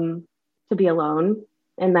 to be alone.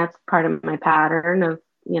 And that's part of my pattern of,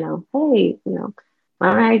 hey, why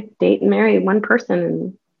don't I date and marry one person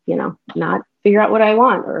and, not figure out what I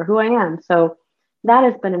want or who I am. So that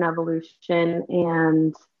has been an evolution.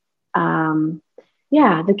 And,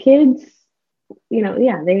 the kids,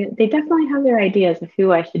 they definitely have their ideas of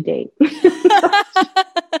who I should date.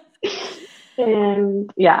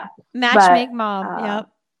 And yeah, Match but make mom.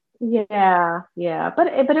 Yep. yeah, but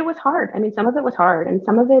it was hard. I mean, some of it was hard, and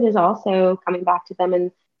some of it is also coming back to them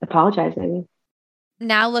and apologizing.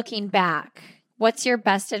 Now looking back, what's your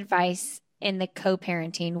best advice in the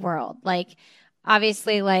co-parenting world? Like,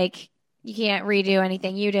 obviously, like you can't redo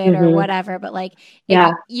anything you did or whatever, but like,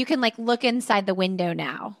 if you can like look inside the window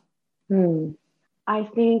now. I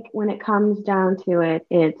think when it comes down to it,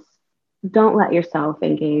 it's don't let yourself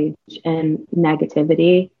engage in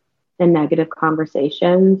negativity and negative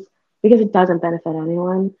conversations because it doesn't benefit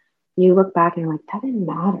anyone. You look back and you're like, that didn't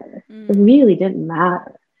matter. It really didn't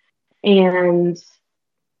matter. And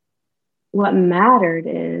what mattered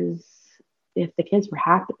is if the kids were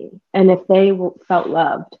happy and if they felt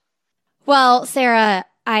loved. Well, Sarah,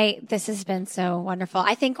 this has been so wonderful.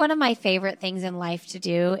 I think one of my favorite things in life to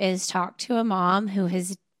do is talk to a mom who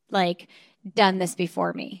has like done this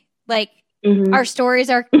before me. Like our stories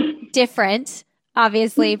are different,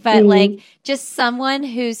 obviously, but like just someone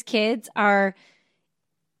whose kids are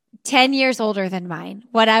 10 years older than mine,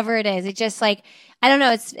 whatever it is. It's just like, I don't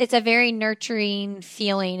know. It's a very nurturing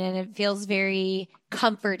feeling and it feels very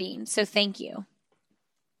comforting. So thank you.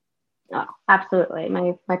 Oh, absolutely.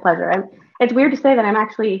 My pleasure. It's weird to say that I'm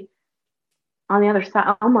actually on the other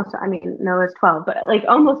side, almost, I mean, Noah's 12, but like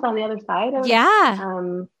almost on the other side of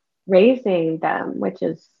raising them, which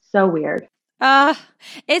is so weird.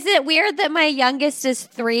 Is it weird that my youngest is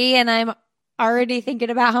 3 and I'm already thinking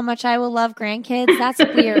about how much I will love grandkids? That's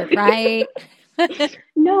weird, right?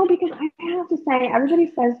 No, because I have to say, everybody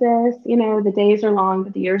says this, the days are long,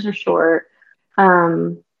 but the years are short.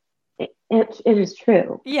 It is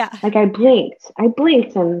true. Yeah. Like I blinked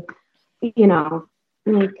and,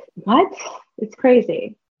 like, what? It's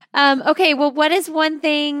crazy. Okay. Well, what is one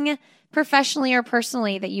thing professionally or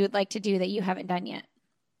personally that you would like to do that you haven't done yet?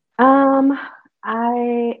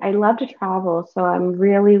 I love to travel, so I'm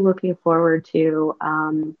really looking forward to,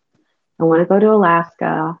 I want to go to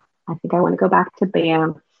Alaska. I think I want to go back to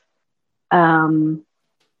Banff. And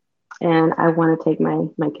I want to take my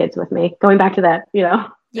kids with me. Going back to that, Yeah.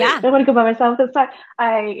 I want to go by myself this time.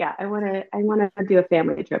 I want to do a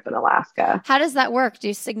family trip in Alaska. How does that work?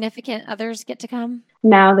 Do significant others get to come?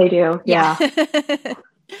 Now they do. Yeah.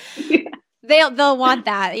 They'll want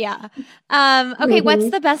that. Yeah. Okay. What's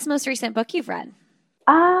the best, most recent book you've read?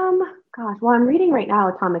 Gosh, well, I'm reading right now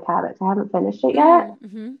Atomic Habits. I haven't finished it yet.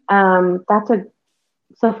 That's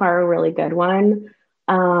so far a really good one.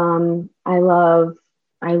 I loved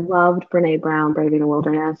Brene Brown, Braving the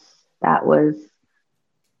Wilderness. That was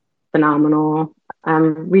phenomenal.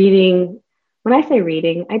 I'm reading, when I say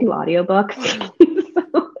reading, I do audiobooks.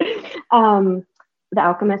 So, The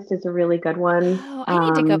Alchemist is a really good one. Oh, I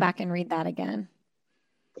need to go back and read that again.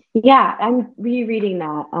 Yeah, I'm rereading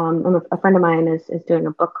that. A friend of mine is doing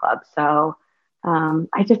a book club. So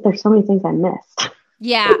there's so many things I missed.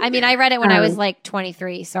 Yeah. I mean, I read it when I was like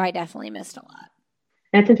 23, so I definitely missed a lot.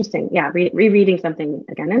 And it's interesting. Yeah. Rereading something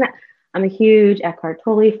again. And I'm a huge Eckhart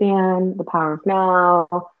Tolle fan. The Power of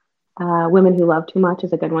Now. Women Who Love Too Much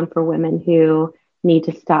is a good one for women who need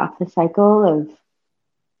to stop the cycle of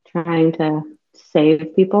trying to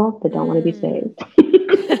save people that don't want to be saved.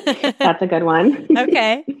 That's a good one.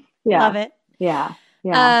 Okay. Yeah. Love it. Yeah.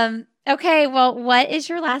 Okay. Well, what is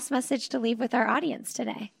your last message to leave with our audience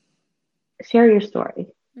today? Share your story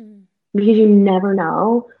because you never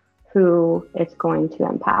know who it's going to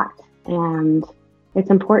impact. And it's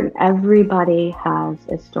important. Everybody has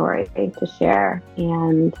a story to share.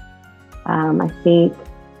 And I think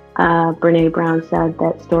Brene Brown said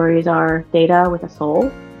that stories are data with a soul.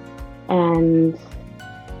 And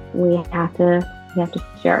we have to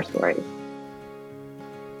share our stories.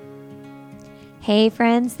 Hey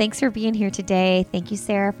friends, thanks for being here today. Thank you,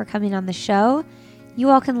 Sarah, for coming on the show. You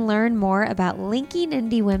all can learn more about Linking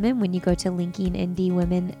Indie Women when you go to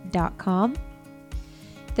linkingindywomen.com.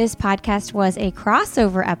 This podcast was a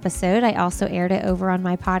crossover episode. I also aired it over on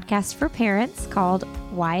my podcast for parents called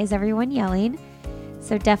Why Is Everyone Yelling?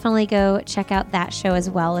 So definitely go check out that show as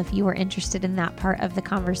well if you are interested in that part of the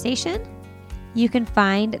conversation. You can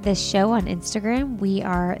find this show on Instagram. We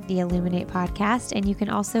are the Illuminate Podcast, and you can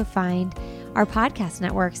also find our podcast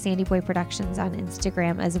network, Sandy Boy Productions, on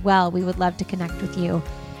Instagram as well. We would love to connect with you.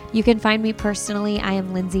 You can find me personally. I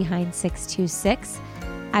am Lindsay Hine 626.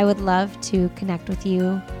 I would love to connect with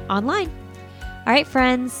you online. All right,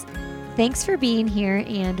 friends, thanks for being here,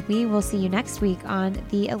 and we will see you next week on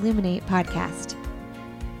the Illuminate Podcast.